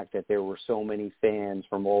 the fact that there were so many fans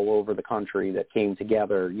from all over the country that came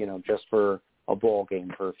together, just for a ball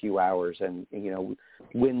game for a few hours. And,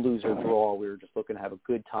 win, lose, or draw, we were just looking to have a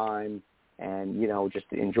good time and, just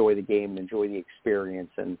to enjoy the game and enjoy the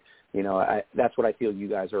experience. And, that's what I feel you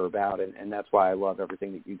guys are about. And that's why I love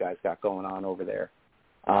everything that you guys got going on over there.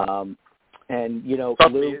 And,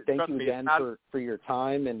 Lou, thank you again for your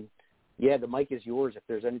time. And, yeah, the mic is yours. If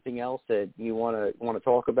there's anything else that you want to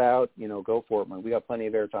talk about, go for it, man. We got plenty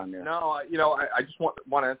of airtime there. No, I just want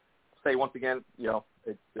to say once again,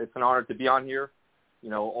 it's an honor to be on here.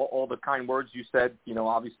 All the kind words you said,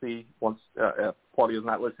 obviously once Claudio's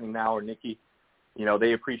not listening now, or Nikki,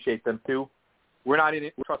 they appreciate them too. We're not in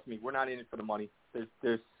it. Trust me, we're not in it for the money.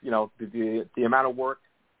 There's the amount of work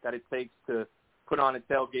that it takes to put on and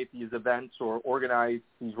tailgate these events or organize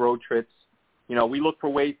these road trips. We look for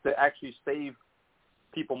ways to actually save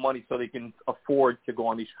people money so they can afford to go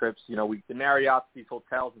on these trips. We marry out these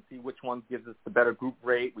hotels and see which one gives us the better group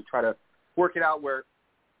rate. We try to work it out where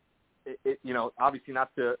it obviously not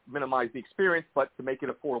to minimize the experience, but to make it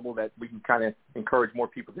affordable that we can kind of encourage more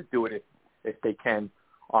people to do it if they can.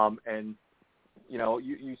 And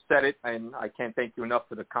you said it, and I can't thank you enough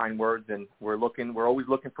for the kind words. And we're always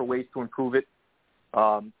looking for ways to improve it.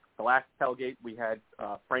 The last tailgate we had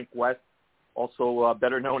Frank West, also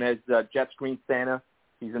better known as Jets Green Santa.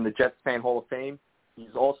 He's in the Jets Fan Hall of Fame.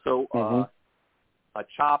 He's also a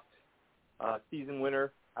Chopped season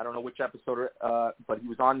winner. I don't know which episode, but he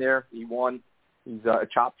was on there. He won. He's a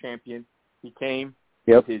Chopped champion. He came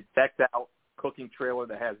with his decked-out cooking trailer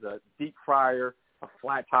that has a deep fryer, a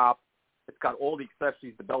flat top. It's got all the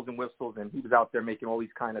accessories, the bells and whistles, and he was out there making all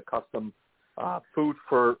these kind of custom food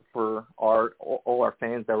for all our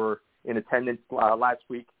fans that were in attendance last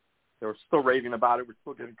week. They were still raving about it. We're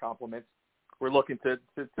still getting compliments. We're looking to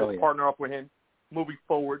partner up with him moving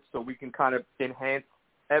forward so we can kind of enhance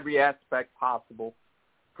every aspect possible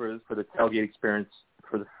for the tailgate experience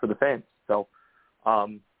for the fans. So,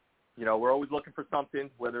 we're always looking for something,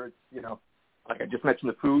 whether it's, like I just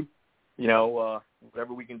mentioned, the food,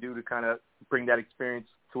 whatever we can do to kind of bring that experience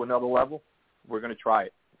to another level, we're going to try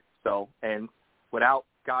it. So, and without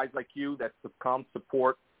guys like you that come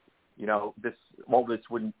support, all this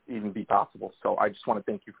wouldn't even be possible. So I just want to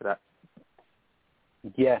thank you for that.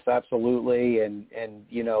 Yes, absolutely. And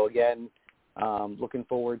again, looking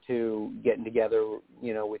forward to getting together,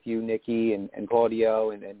 with you, Nikki, and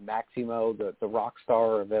Claudio, and Maximo, the rock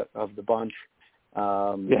star of the bunch. He's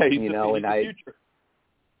the future.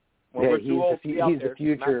 Well, he's the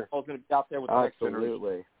future. Maximo's going to be out there with the next generation.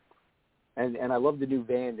 Absolutely. And I love the new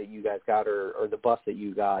van that you guys got, or the bus that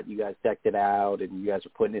you got. You guys decked it out, and you guys are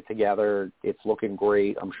putting it together. It's looking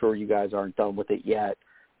great. I'm sure you guys aren't done with it yet.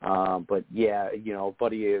 But, yeah, a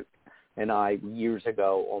buddy and I years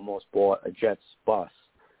ago almost bought a Jets bus.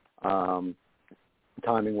 Timing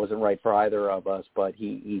wasn't right for either of us, but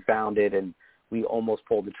he found it, and we almost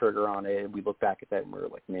pulled the trigger on it. And we look back at that, and we were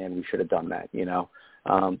like, man, we should have done that,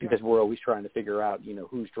 because we're always trying to figure out,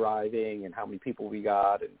 who's driving and how many people we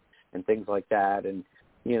got and things like that. And,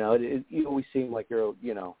 you always seem like you're,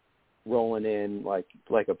 rolling in like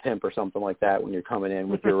a pimp or something like that when you're coming in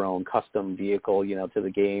with your own custom vehicle, to the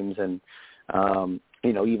games. And,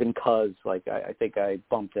 even Cuz, I think I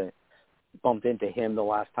bumped into him the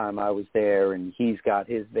last time I was there, and he's got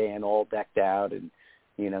his van all decked out, and,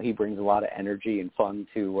 he brings a lot of energy and fun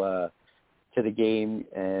to the game.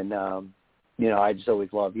 And, I just always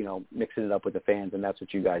love, mixing it up with the fans, and that's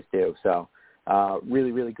what you guys do. So,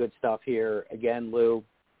 really, really good stuff here. Again, Lou,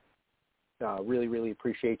 really, really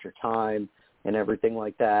appreciate your time and everything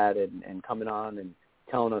like that, and coming on and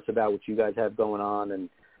telling us about what you guys have going on. And,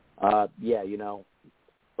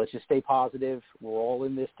 let's just stay positive. We're all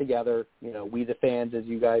in this together, we the fans, as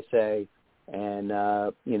you guys say. And,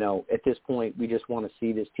 at this point, we just want to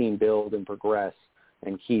see this team build and progress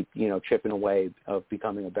and keep, chipping away of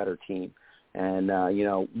becoming a better team. And,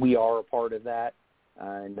 we are a part of that.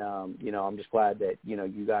 And, I'm just glad that,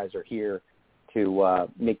 you guys are here to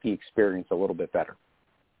make the experience a little bit better.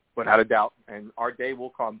 Without a doubt. And our day will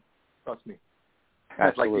come. Trust me.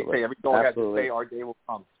 Like they say, every dog has to say, our day will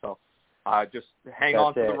come. So just hang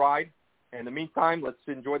on to the ride. In the meantime, let's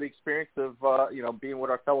enjoy the experience of, being with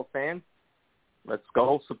our fellow fans. Let's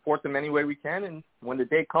go support them any way we can. And when the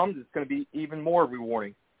day comes, it's going to be even more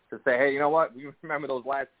rewarding to say, hey, you know what? We remember those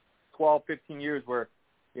last 12, 15 years where,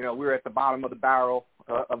 we were at the bottom of the barrel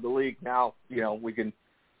of the league. Now, we can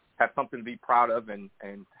have something to be proud of and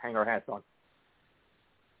hang our hats on.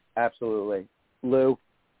 Absolutely. Lou,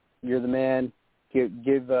 you're the man.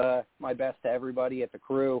 Give my best to everybody at the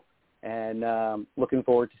crew, and looking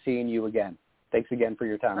forward to seeing you again. Thanks again for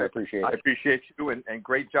your time. I appreciate it. I appreciate you, and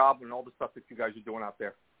great job and all the stuff that you guys are doing out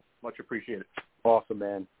there. Much appreciated. Awesome,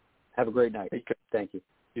 man. Have a great night. Thank you.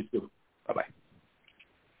 You too. Bye-bye.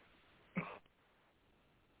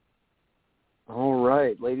 All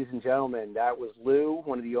right, ladies and gentlemen, that was Lou,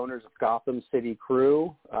 one of the owners of Gotham City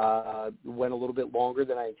Crew. Went a little bit longer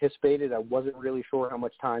than I anticipated. I wasn't really sure how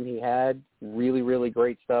much time he had. Really, really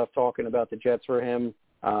great stuff talking about the Jets for him.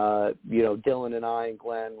 Dylan and I and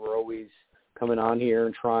Glenn were always coming on here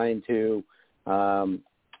and trying to,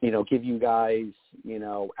 give you guys,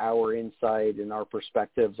 our insight and our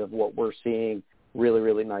perspectives of what we're seeing. Really,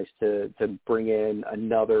 really nice to bring in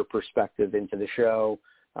another perspective into the show.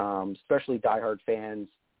 Especially diehard fans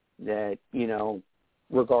that,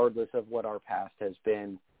 regardless of what our past has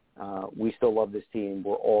been, we still love this team.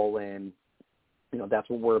 We're all in. That's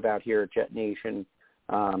what we're about here at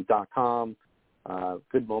JetNation.com.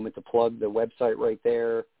 Good moment to plug the website right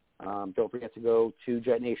there. Don't forget to go to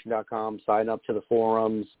JetNation.com, sign up to the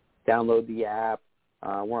forums, download the app.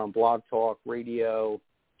 We're on Blog Talk, radio.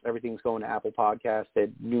 Everything's going to Apple Podcasts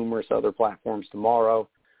and numerous other platforms tomorrow.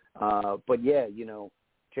 But yeah,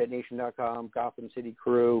 JetNation.com, Gotham City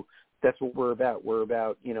Crew, that's what we're about. We're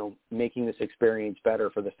about, making this experience better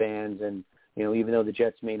for the fans. And, even though the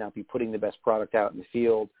Jets may not be putting the best product out in the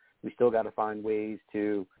field, we still got to find ways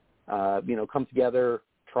to, come together,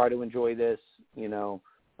 try to enjoy this.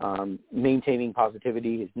 Maintaining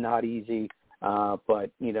positivity is not easy.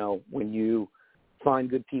 But, when you find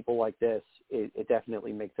good people like this, it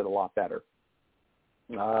definitely makes it a lot better.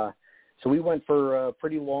 So we went for a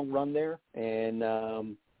pretty long run there,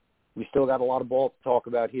 and we still got a lot of ball to talk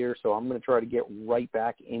about here, so I'm going to try to get right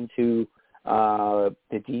back into the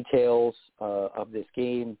details of this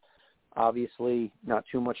game. Obviously, not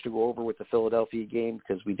too much to go over with the Philadelphia game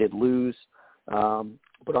because we did lose, but I'm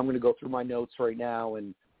going to go through my notes right now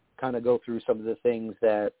and kind of go through some of the things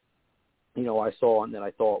that, I saw and that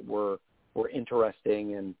I thought were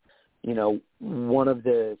interesting. And one of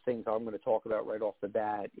the things I'm going to talk about right off the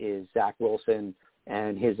bat is Zach Wilson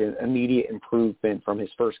and his immediate improvement from his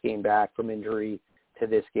first game back from injury to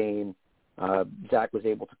this game. Zach was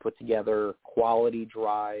able to put together quality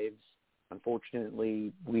drives.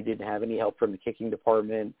 Unfortunately, we didn't have any help from the kicking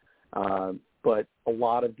department, but a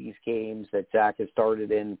lot of these games that Zach has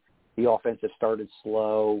started in, the offense has started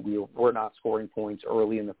slow. We're not scoring points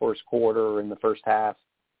early in the first quarter or in the first half.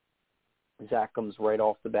 Zach comes right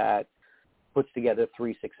off the bat, puts together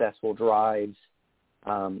 3 successful drives.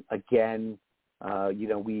 Again,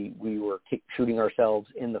 we were shooting ourselves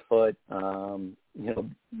in the foot,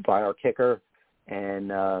 by our kicker. And,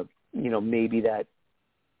 maybe that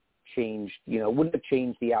changed, wouldn't have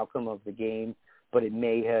changed the outcome of the game, but it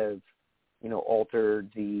may have, altered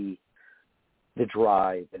the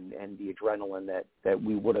drive and the adrenaline that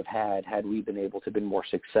we would have had we been able to been more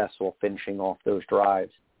successful finishing off those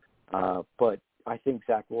drives. But I think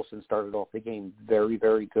Zach Wilson started off the game very,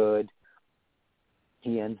 very good.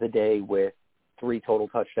 He ends the day with 3 total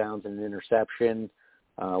touchdowns and an interception.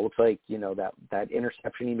 Looks like, that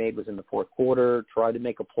interception he made was in the fourth quarter, tried to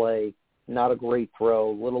make a play, not a great throw,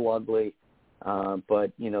 a little ugly.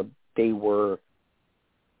 But, they were,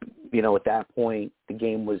 at that point, the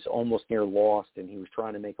game was almost near lost, and he was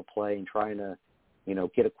trying to make a play and trying to,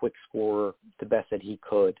 get a quick score the best that he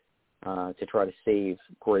could to try to save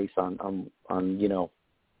grace on a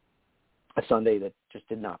Sunday that just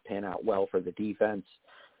did not pan out well for the defense.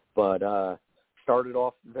 But started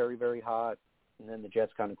off very, very hot, and then the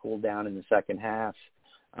Jets kind of cooled down in the second half.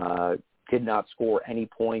 Did not score any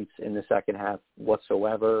points in the second half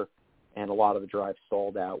whatsoever, and a lot of the drives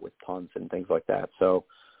stalled out with punts and things like that. So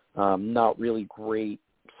not really great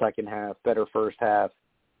second half, better first half.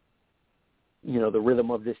 The rhythm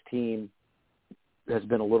of this team has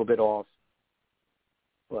been a little bit off,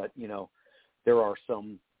 but, there are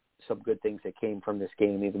some good things that came from this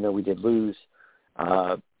game, even though we did lose.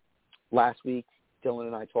 Last week, Dylan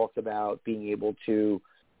and I talked about being able to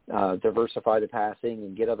diversify the passing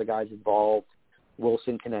and get other guys involved.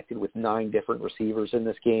 Wilson connected with 9 different receivers in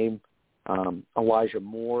this game. Elijah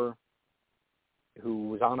Moore, who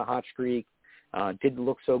was on a hot streak, Didn't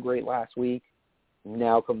look so great last week.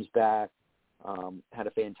 Now comes back. Had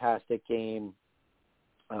a fantastic game.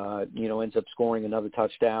 Ends up scoring another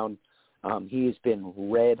touchdown. He has been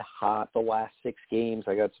red hot the last 6 games.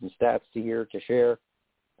 I got some stats to share.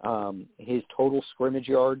 His total scrimmage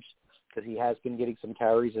yards, because he has been getting some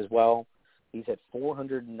carries as well, he's at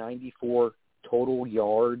 494 total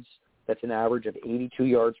yards. That's an average of 82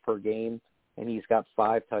 yards per game, and he's got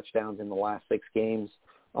 5 touchdowns in the last 6 games.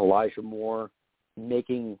 Elijah Moore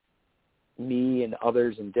making me and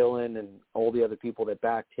others and Dylan and all the other people that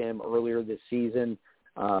backed him earlier this season,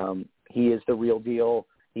 he is the real deal.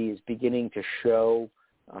 He is beginning to show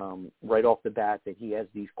right off the bat that he has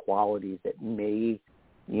these qualities that may,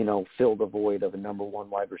 fill the void of a number 1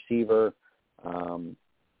 wide receiver.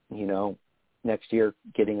 Next year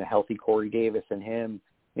getting a healthy Corey Davis and him,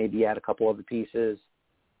 maybe add a couple other pieces.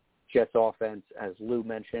 Jets offense, as Lou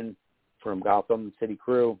mentioned, from Gotham City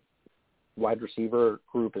Crew, wide receiver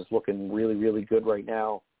group is looking really, really good right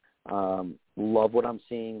now. Love what I'm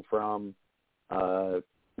seeing from,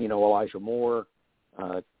 Elijah Moore.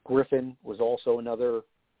 Griffin was also another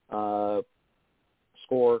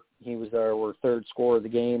scorer. He was our 3rd scorer of the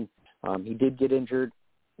game. He did get injured.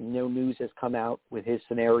 No news has come out with his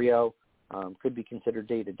scenario. Could be considered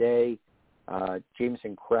day-to-day.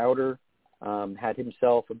 Jameson Crowder had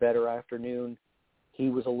himself a better afternoon. He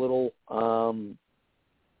was a little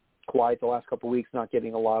quiet the last couple of weeks, not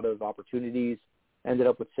getting a lot of opportunities. Ended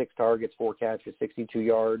up with 6 targets, 4 catches, 62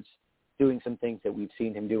 yards, doing some things that we've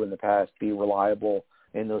seen him do in the past, be reliable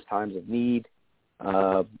in those times of need.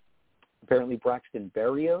 Apparently Braxton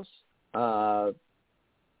Berrios, was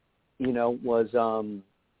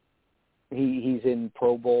he's in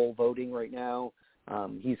Pro Bowl voting right now.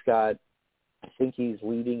 He's got, I think he's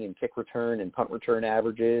leading in kick return and punt return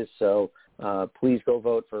averages. So please go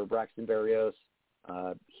vote for Braxton Berrios.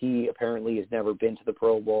 He apparently has never been to the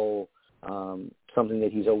Pro Bowl, something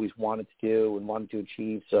that he's always wanted to do and wanted to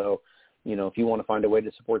achieve. So, if you want to find a way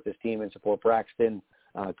to support this team and support Braxton,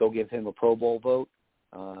 go give him a Pro Bowl vote.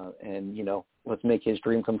 And let's make his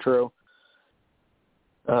dream come true.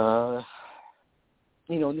 And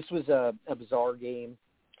this was a bizarre game,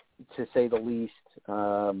 to say the least.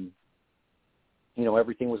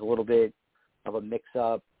 Everything was a little bit of a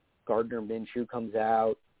mix-up. Gardner Minshew comes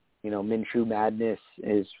out. Minshew Madness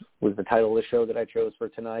was the title of the show that I chose for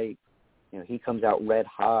tonight. He comes out red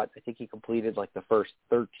hot. I think he completed like the first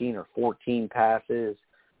 13 or 14 passes.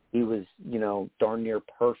 He was, darn near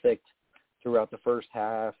perfect throughout the first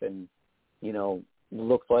half and,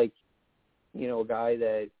 looked like, a guy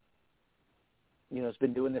that, has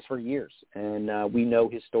been doing this for years. And we know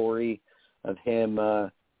his story of him,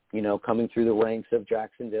 coming through the ranks of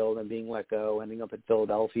Jacksonville and being let go, ending up at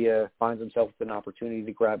Philadelphia, finds himself with an opportunity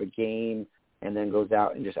to grab a game, and then goes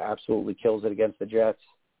out and just absolutely kills it against the Jets.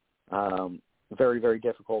 Very, very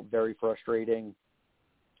difficult, very frustrating.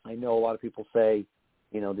 I know a lot of people say,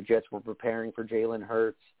 the Jets were preparing for Jalen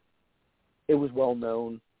Hurts. It was well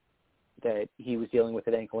known that he was dealing with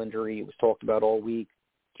an ankle injury. It was talked about all week.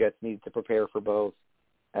 Jets needed to prepare for both.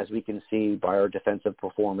 As we can see by our defensive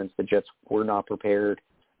performance, the Jets were not prepared.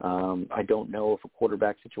 I don't know if a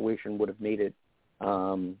quarterback situation would have made it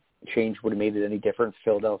any different for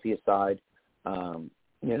Philadelphia's side.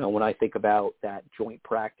 When I think about that joint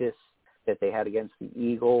practice that they had against the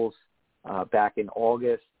Eagles back in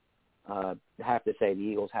August, I have to say the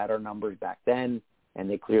Eagles had our numbers back then, and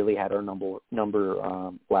they clearly had our number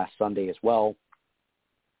last Sunday as well.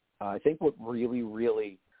 I think what really,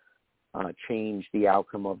 really changed the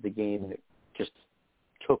outcome of the game, that just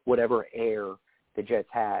took whatever air the Jets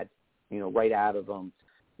had, right out of them,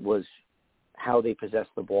 was how they possessed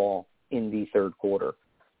the ball in the third quarter.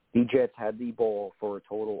 The Jets had the ball for a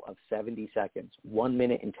total of 70 seconds, 1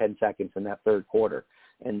 minute and 10 seconds in that third quarter,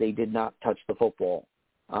 and they did not touch the football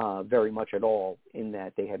very much at all, in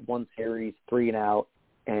that they had one series, 3 and out,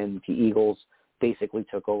 and the Eagles basically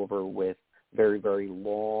took over with very, very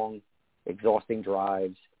long, exhausting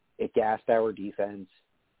drives. It gassed our defense.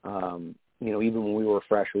 Even when we were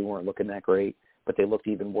fresh, we weren't looking that great, but they looked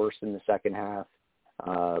even worse in the second half.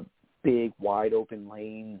 Big, wide open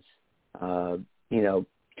lanes.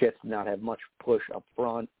 Jets did not have much push up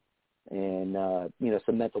front, and,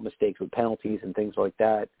 some mental mistakes with penalties and things like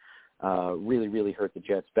that really, really hurt the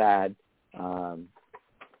Jets bad.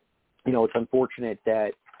 It's unfortunate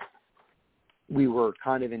that we were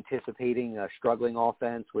kind of anticipating a struggling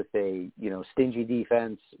offense with a, stingy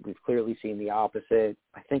defense. We've clearly seen the opposite.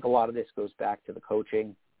 I think a lot of this goes back to the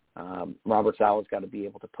coaching. Robert Saleh's got to be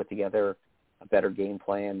able to put together a better game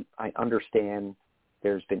plan. I understand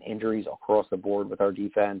there's been injuries across the board with our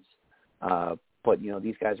defense. But,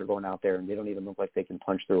 these guys are going out there and they don't even look like they can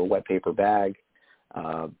punch through a wet paper bag.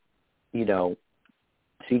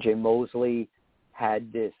 C.J. Mosley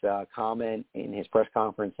had this comment in his press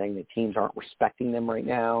conference saying that teams aren't respecting them right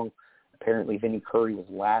now. Apparently, Vinny Curry was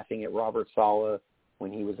laughing at Robert Saleh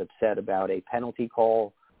when he was upset about a penalty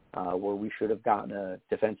call where we should have gotten a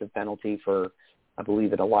defensive penalty for, I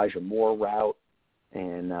believe, an Elijah Moore route.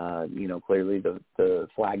 And, clearly the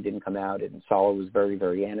flag didn't come out, and Saleh was very,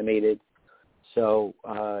 very animated. So,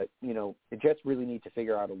 the Jets really need to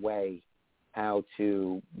figure out a way how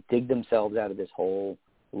to dig themselves out of this hole,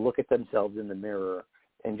 look at themselves in the mirror,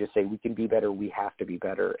 and just say, we can be better, we have to be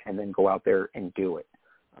better, and then go out there and do it.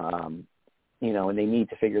 And they need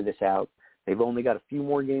to figure this out. They've only got a few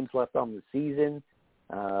more games left on the season.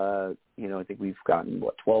 I think we've gotten,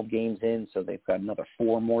 12 games in, so they've got another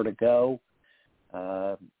 4 more to go.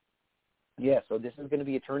 So this is going to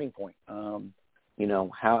be a turning point.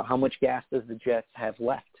 How much gas does the Jets have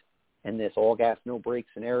left in this all gas, no brake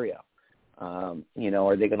scenario? Are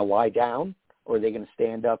they going to lie down, or are they going to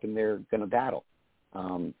stand up and they're going to battle?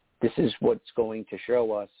 This is what's going to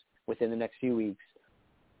show us within the next few weeks,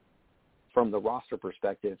 from the roster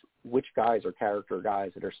perspective, which guys are character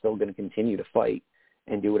guys that are still going to continue to fight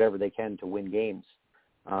and do whatever they can to win games.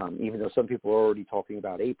 Even though some people are already talking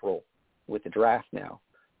about April with the draft now,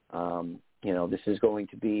 this is going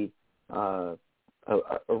to be a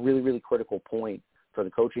really, really critical point for the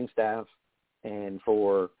coaching staff and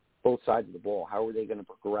for both sides of the ball. How are they going to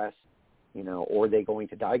progress, or are they going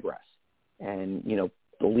to digress and,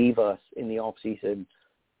 leave us in the off season,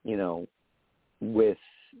 with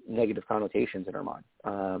negative connotations in our mind?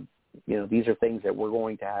 These are things that we're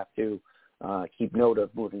going to have to keep note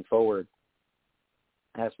of moving forward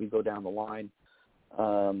as we go down the line.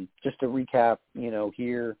 Just to recap,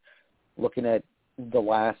 here, looking at the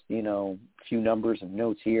last, few numbers and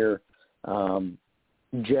notes here,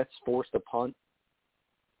 Jets forced a punt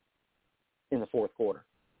in the fourth quarter.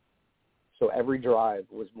 So every drive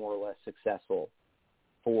was more or less successful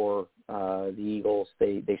for the Eagles.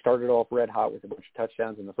 They started off red hot with a bunch of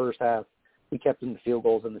touchdowns in the first half. We kept them to field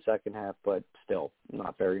goals in the second half, but still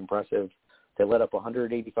not very impressive. They let up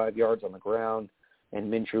 185 yards on the ground,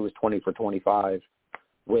 and Minshew was 20 for 25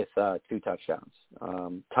 with 2 touchdowns.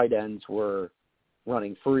 Tight ends were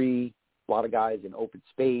running free, a lot of guys in open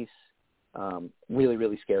space. Really,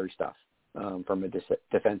 really scary stuff from a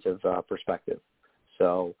defensive perspective.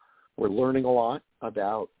 So we're learning a lot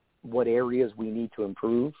about what areas we need to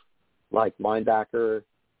improve, like linebacker,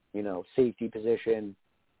 safety position,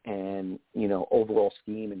 and, overall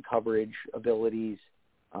scheme and coverage abilities.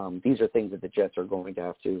 These are things that the Jets are going to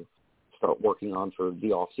have to start working on for the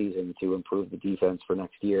offseason to improve the defense for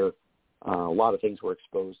next year. A lot of things were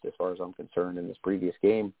exposed as far as I'm concerned in this previous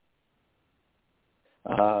game.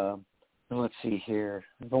 Let's see here.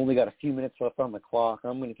 I've only got a few minutes left on the clock.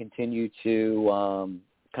 I'm going to continue to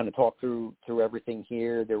kind of talk through everything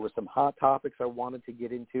here. There were some hot topics I wanted to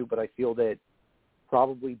get into, but I feel that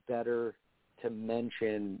probably better to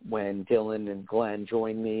mention when Dylan and Glenn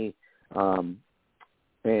join me.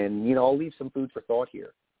 And, I'll leave some food for thought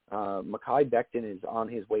here. Mekhi Becton is on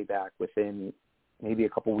his way back within maybe a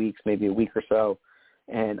couple weeks, maybe a week or so.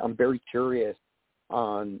 And I'm very curious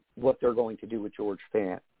on what they're going to do with George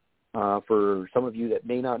Fant. For some of you that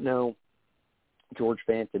may not know, George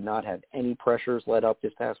Fant did not have any pressures let up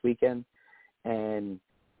this past weekend. And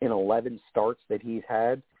in 11 starts that he's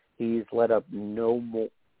had, he's let up no more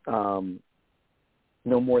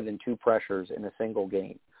than 2 pressures in a single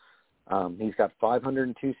game. He's got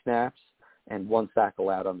 502 snaps and 1 sack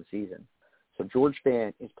allowed on the season. So George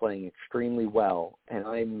Fant is playing extremely well, and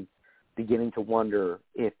I'm beginning to wonder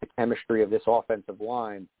if the chemistry of this offensive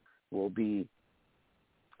line will be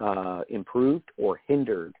improved or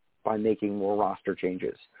hindered by making more roster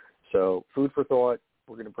changes. So food for thought.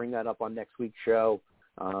 We're going to bring that up on next week's show,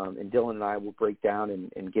 and Dylan and I will break down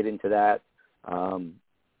and get into that.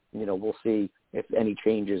 We'll see if any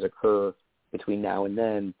changes occur between now and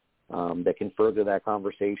then that can further that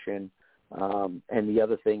conversation. And the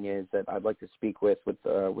other thing is that I'd like to speak with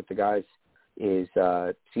the guys is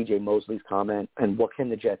C.J. Mosley's comment, and what can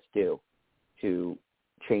the Jets do to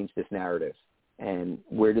change this narrative, and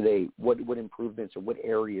what improvements or what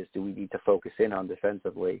areas do we need to focus in on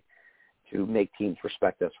defensively to make teams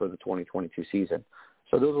respect us for the 2022 season.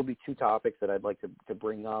 So those will be 2 topics that I'd like to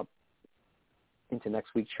bring up into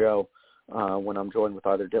next week's show when I'm joined with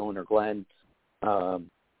either Dylan or Glenn.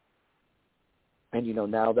 And,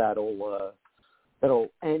 now that'll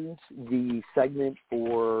end the segment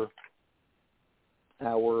for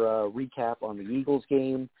our recap on the Eagles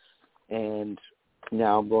game. And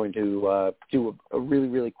now I'm going to do a really,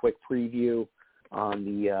 really quick preview on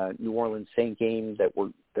the New Orleans Saint game that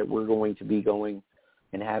we're going to be going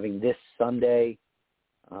and having this Sunday.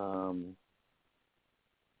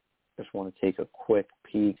 Just want to take a quick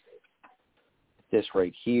peek at this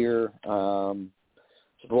right here. So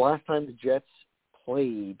the last time the Jets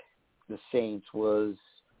played the Saints was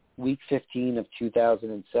Week 15 of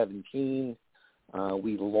 2017.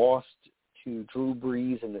 We lost to Drew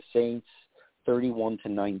Brees and the Saints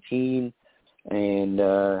 31-19, and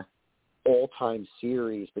all-time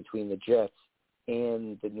series between the Jets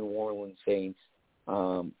and the New Orleans Saints,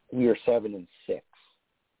 we are 7-6.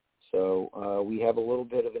 So we have a little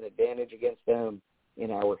bit of an advantage against them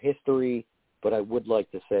in our history, but I would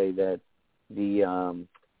like to say that the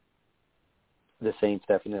Saints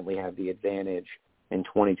definitely have the advantage in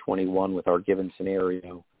 2021 with our given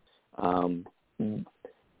scenario.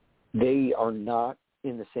 They are not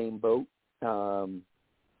in the same boat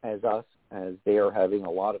as us, as they are having a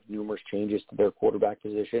lot of numerous changes to their quarterback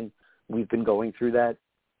position. We've been going through that.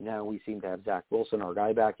 Now we seem to have Zach Wilson, our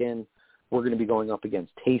guy, back in. We're going to be going up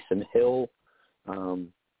against Taysom Hill.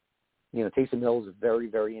 Taysom Hill is a very,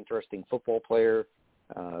 very interesting football player.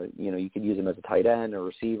 You could use him as a tight end, a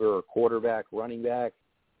receiver, a quarterback, running back,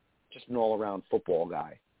 just an all-around football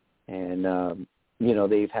guy. And,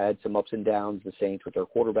 they've had some ups and downs, the Saints, with their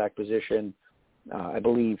quarterback position. I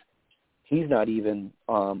believe he's not even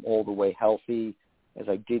all the way healthy, as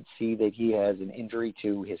I did see that he has an injury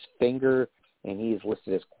to his finger, and he is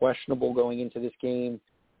listed as questionable going into this game.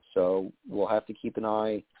 So we'll have to keep an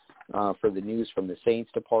eye for the news from the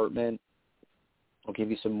Saints department. I'll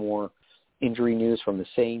give you some more injury news from the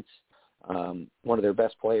Saints. One of their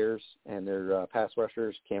best players and their pass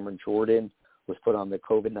rushers, Cameron Jordan, was put on the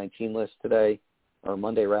COVID-19 list today, or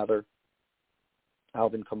Monday rather.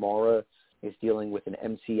 Alvin Kamara is dealing with an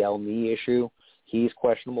MCL knee issue. He's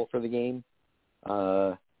questionable for the game.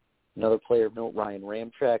 Another player of note, Ryan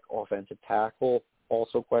Ramczyk, offensive tackle,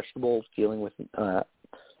 also questionable, dealing with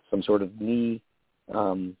some sort of knee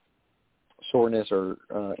soreness or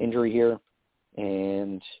injury here.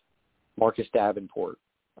 And Marcus Davenport,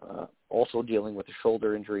 also dealing with a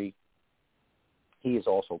shoulder injury. He is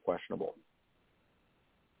also questionable.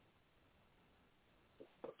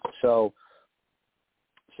 So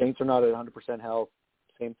Saints are not at 100% health.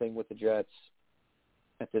 Same thing with the Jets.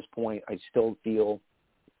 At this point, I still feel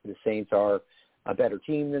the Saints are a better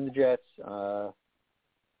team than the Jets.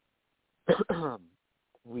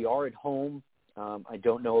 We are at home. I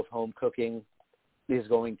don't know if home cooking is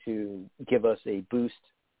going to give us a boost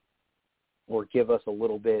or give us a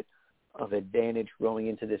little bit of advantage going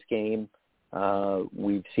into this game.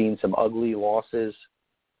 We've seen some ugly losses,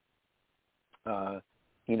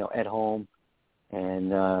 at home.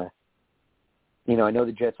 And, I know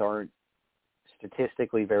the Jets aren't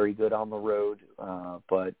statistically very good on the road,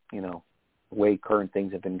 but, the way current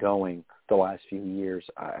things have been going the last few years,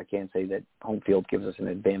 I can't say that home field gives us an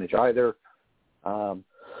advantage either.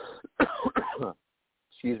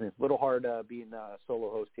 Excuse me. A little hard being a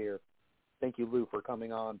solo host here. Thank you, Lou, for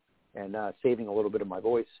coming on and saving a little bit of my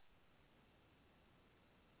voice.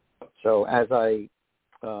 So as I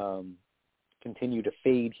continue to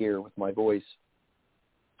fade here with my voice,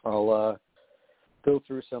 I'll go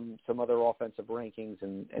through some other offensive rankings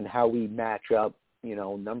and how we match up,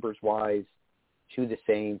 numbers-wise to the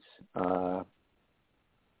Saints.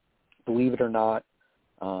 Believe it or not,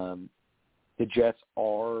 the Jets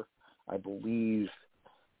are, I believe,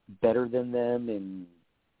 better than them in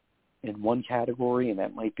one category, and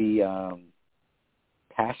that might be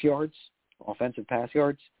pass yards, offensive pass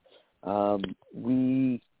yards.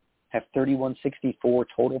 We have 3,164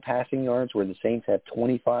 total passing yards, where the Saints have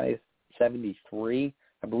 2,573.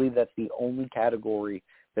 I believe that's the only category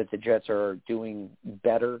that the Jets are doing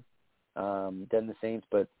better than the Saints.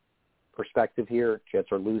 But perspective here,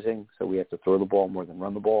 Jets are losing, so we have to throw the ball more than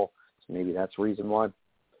run the ball. So maybe that's the reason why.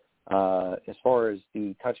 As far as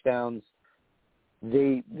the touchdowns,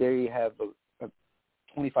 they have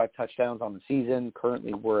 25 touchdowns on the season.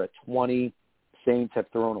 Currently, we're at 20. Saints have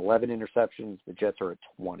thrown 11 interceptions. The Jets are at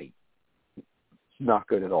 20. Not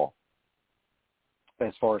good at all.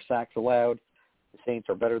 As far as sacks allowed, the Saints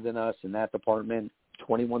are better than us in that department.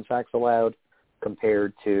 21 sacks allowed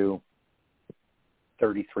compared to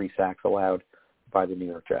 33 sacks allowed by the New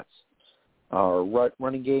York Jets. Our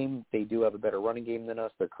running game, they do have a better running game than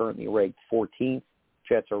us. They're currently ranked 14th.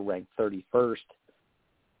 Jets are ranked 31st.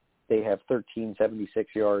 They have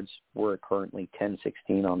 1,376 yards. We're currently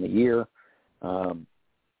 10-16 on the year.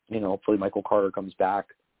 Hopefully Michael Carter comes back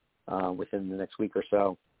within the next week or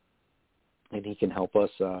so, and he can help us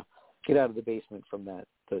get out of the basement from that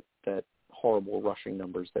horrible rushing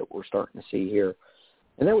numbers that we're starting to see here.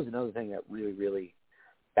 And that was another thing that really, really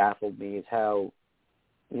baffled me is how,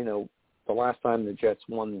 the last time the Jets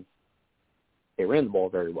won, they ran the ball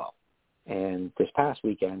very well. And this past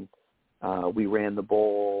weekend, we ran the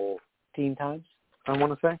ball 15 times, I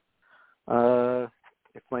want to say.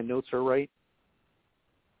 If my notes are right.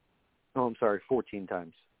 Oh, I'm sorry, 14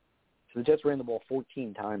 times. So the Jets ran the ball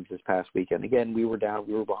 14 times this past weekend. Again, we were down,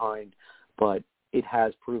 we were behind, but it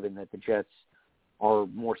has proven that the Jets are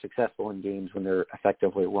more successful in games when they're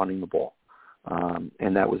effectively running the ball.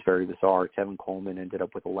 And that was very bizarre. Tevin Coleman ended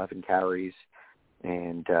up with 11 carries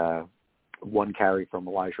and 1 carry from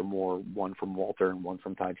Elijah Moore, 1 from Walter, and 1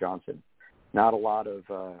 from Ty Johnson. Not a lot of,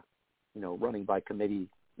 running by committee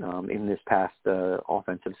in this past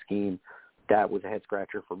offensive scheme. That was a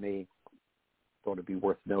head-scratcher for me. Thought it'd be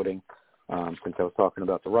worth noting since I was talking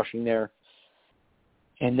about the rushing there.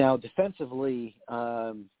 And now defensively,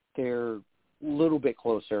 they're a little bit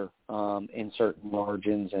closer in certain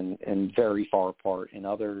margins and very far apart in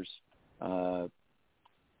others.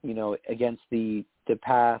 Against the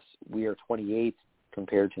pass, we are 28th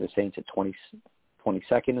compared to the Saints at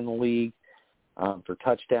 22nd in the league. For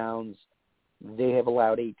touchdowns, they have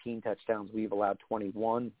allowed 18 touchdowns. We've allowed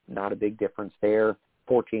 21. Not a big difference there.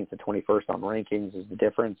 14th to 21st on rankings is the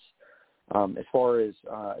difference. As far as,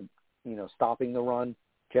 stopping the run,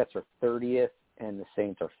 Jets are 30th and the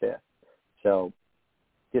Saints are 5th. So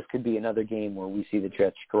this could be another game where we see the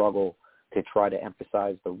Jets struggle to try to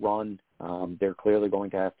emphasize the run. They're clearly going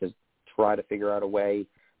to have to try to figure out a way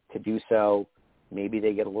to do so. Maybe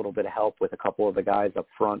they get a little bit of help with a couple of the guys up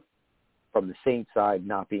front from the Saints side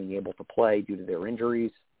not being able to play due to their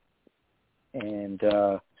injuries. And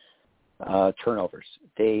turnovers.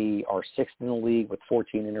 They are 6th in the league with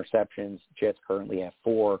 14 interceptions. Jets currently have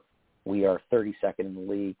 4. We are 32nd in the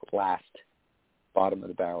league, last bottom of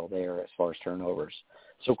the barrel there as far as turnovers.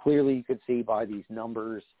 So clearly you could see by these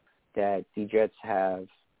numbers that the Jets have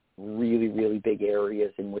really, really big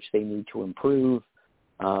areas in which they need to improve.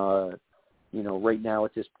 Right now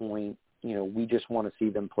at this point, we just want to see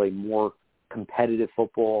them play more competitive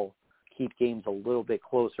football, keep games a little bit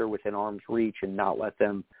closer within arm's reach and not let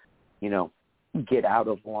them, get out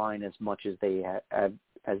of line as much as they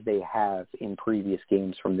have in previous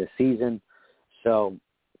games from this season. So,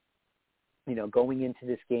 going into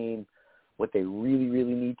this game, what they really,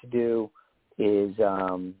 really need to do is,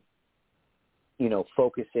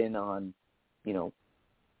 focus in on,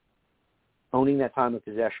 owning that time of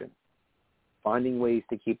possession, finding ways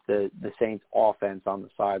to keep the Saints offense on the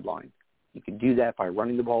sideline. You can do that by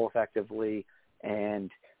running the ball effectively and,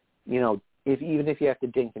 even if you have to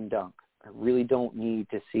dink and dunk. I really don't need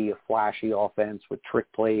to see a flashy offense with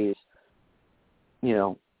trick plays.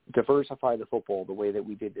 Diversify the football the way that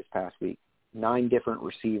we did this past week. 9 different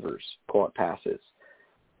receivers caught passes.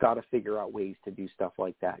 Got to figure out ways to do stuff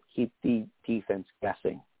like that. Keep the defense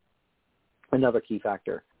guessing. Another key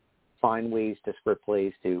factor, find ways to script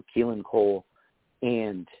plays to Keelan Cole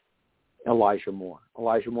and Elijah Moore.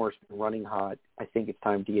 Elijah Moore's been running hot. I think it's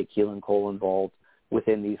time to get Keelan Cole involved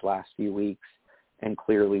within these last few weeks. And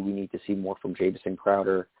clearly we need to see more from Jamison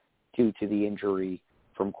Crowder due to the injury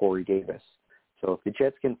from Corey Davis. So if the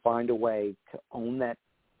Jets can find a way to own that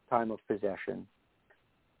time of possession,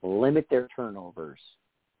 limit their turnovers,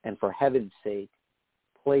 and for heaven's sake,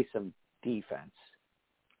 play some defense,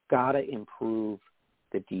 got to improve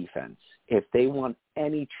the defense. If they want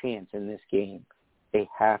any chance in this game, they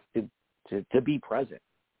have to be present,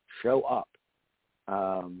 show up.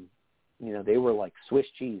 They were like Swiss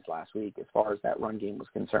cheese last week as far as that run game was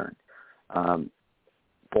concerned.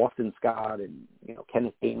 Boston Scott and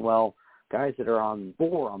Kenneth Gainwell, guys that are on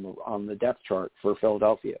the depth chart for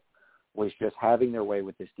Philadelphia, was just having their way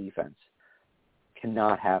with this defense.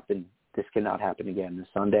 Cannot happen. This cannot happen again this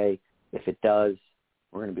Sunday. If it does,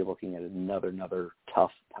 we're going to be looking at another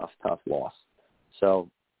tough loss. So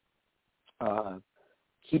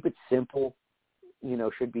keep it simple,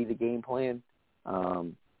 should be the game plan.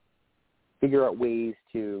 Figure out ways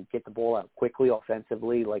to get the ball out quickly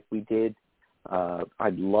offensively like we did.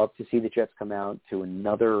 I'd love to see the Jets come out to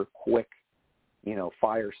another quick,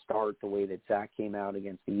 fire start the way that Zach came out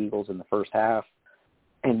against the Eagles in the first half,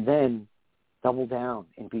 and then double down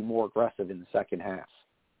and be more aggressive in the second half.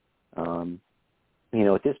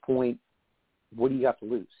 At this point, what do you got to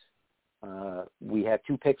lose? We have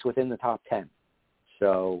 2 picks within the top 10.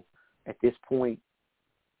 So at this point,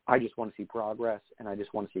 I just want to see progress, and I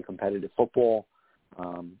just want to see competitive football.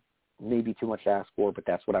 Maybe too much to ask for, but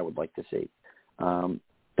that's what I would like to see.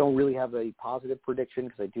 Don't really have a positive prediction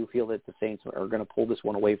because I do feel that the Saints are going to pull this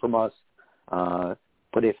one away from us.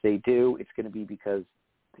 But if they do, it's going to be because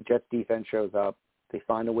the Jets defense shows up, they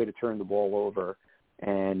find a way to turn the ball over,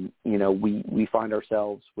 And, you know, we find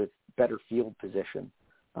ourselves with better field position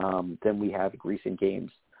than we have in recent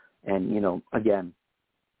games. And, you know, again,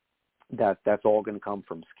 that's all going to come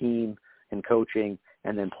from scheme and coaching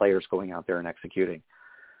and then players going out there and executing.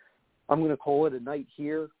 I'm going to call it a night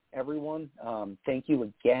here, everyone. Thank you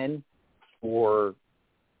again for,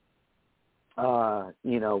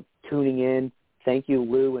 you know, tuning in. Thank you,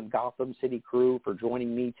 Lou and Gotham City crew, for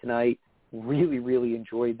joining me tonight. Really, really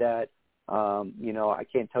enjoyed that. You know, I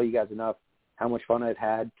can't tell you guys enough how much fun I've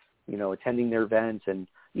had, you know, attending their events and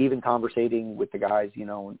even conversating with the guys, you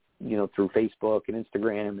know, through Facebook and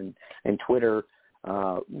Instagram and Twitter.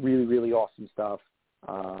 Really, really awesome stuff.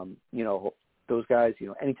 You know, those guys, you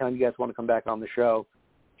know, anytime you guys want to come back on the show,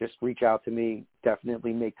 just reach out to me.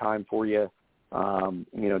 Definitely make time for you. You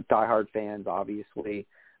know, diehard fans, obviously.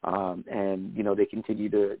 And, you know, they continue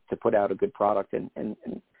to put out a good product. And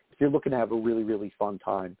if you're looking to have a really, really fun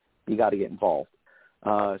time, you got to get involved.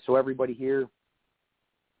 So everybody here,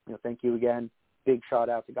 you know, thank you again. Big shout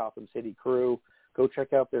out to Gotham City crew. Go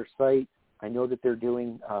check out their site. I know that they're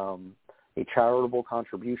doing a charitable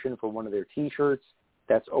contribution for one of their T-shirts.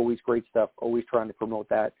 That's always great stuff. Always trying to promote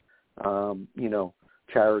that, you know,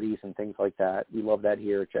 charities and things like that. We love that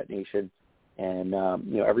here at Jet Nation. And,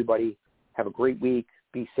 you know, everybody have a great week.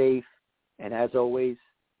 Be safe. And as always,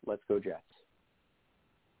 let's go Jets.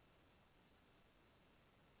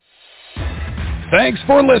 Thanks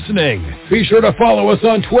for listening. Be sure to follow us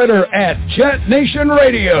on Twitter at Jet Nation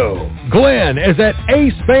Radio. Glenn is at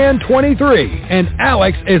AceFan23 and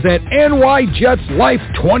Alex is at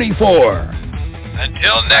NYJetsLife24.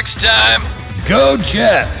 Until next time, go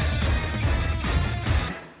Jets.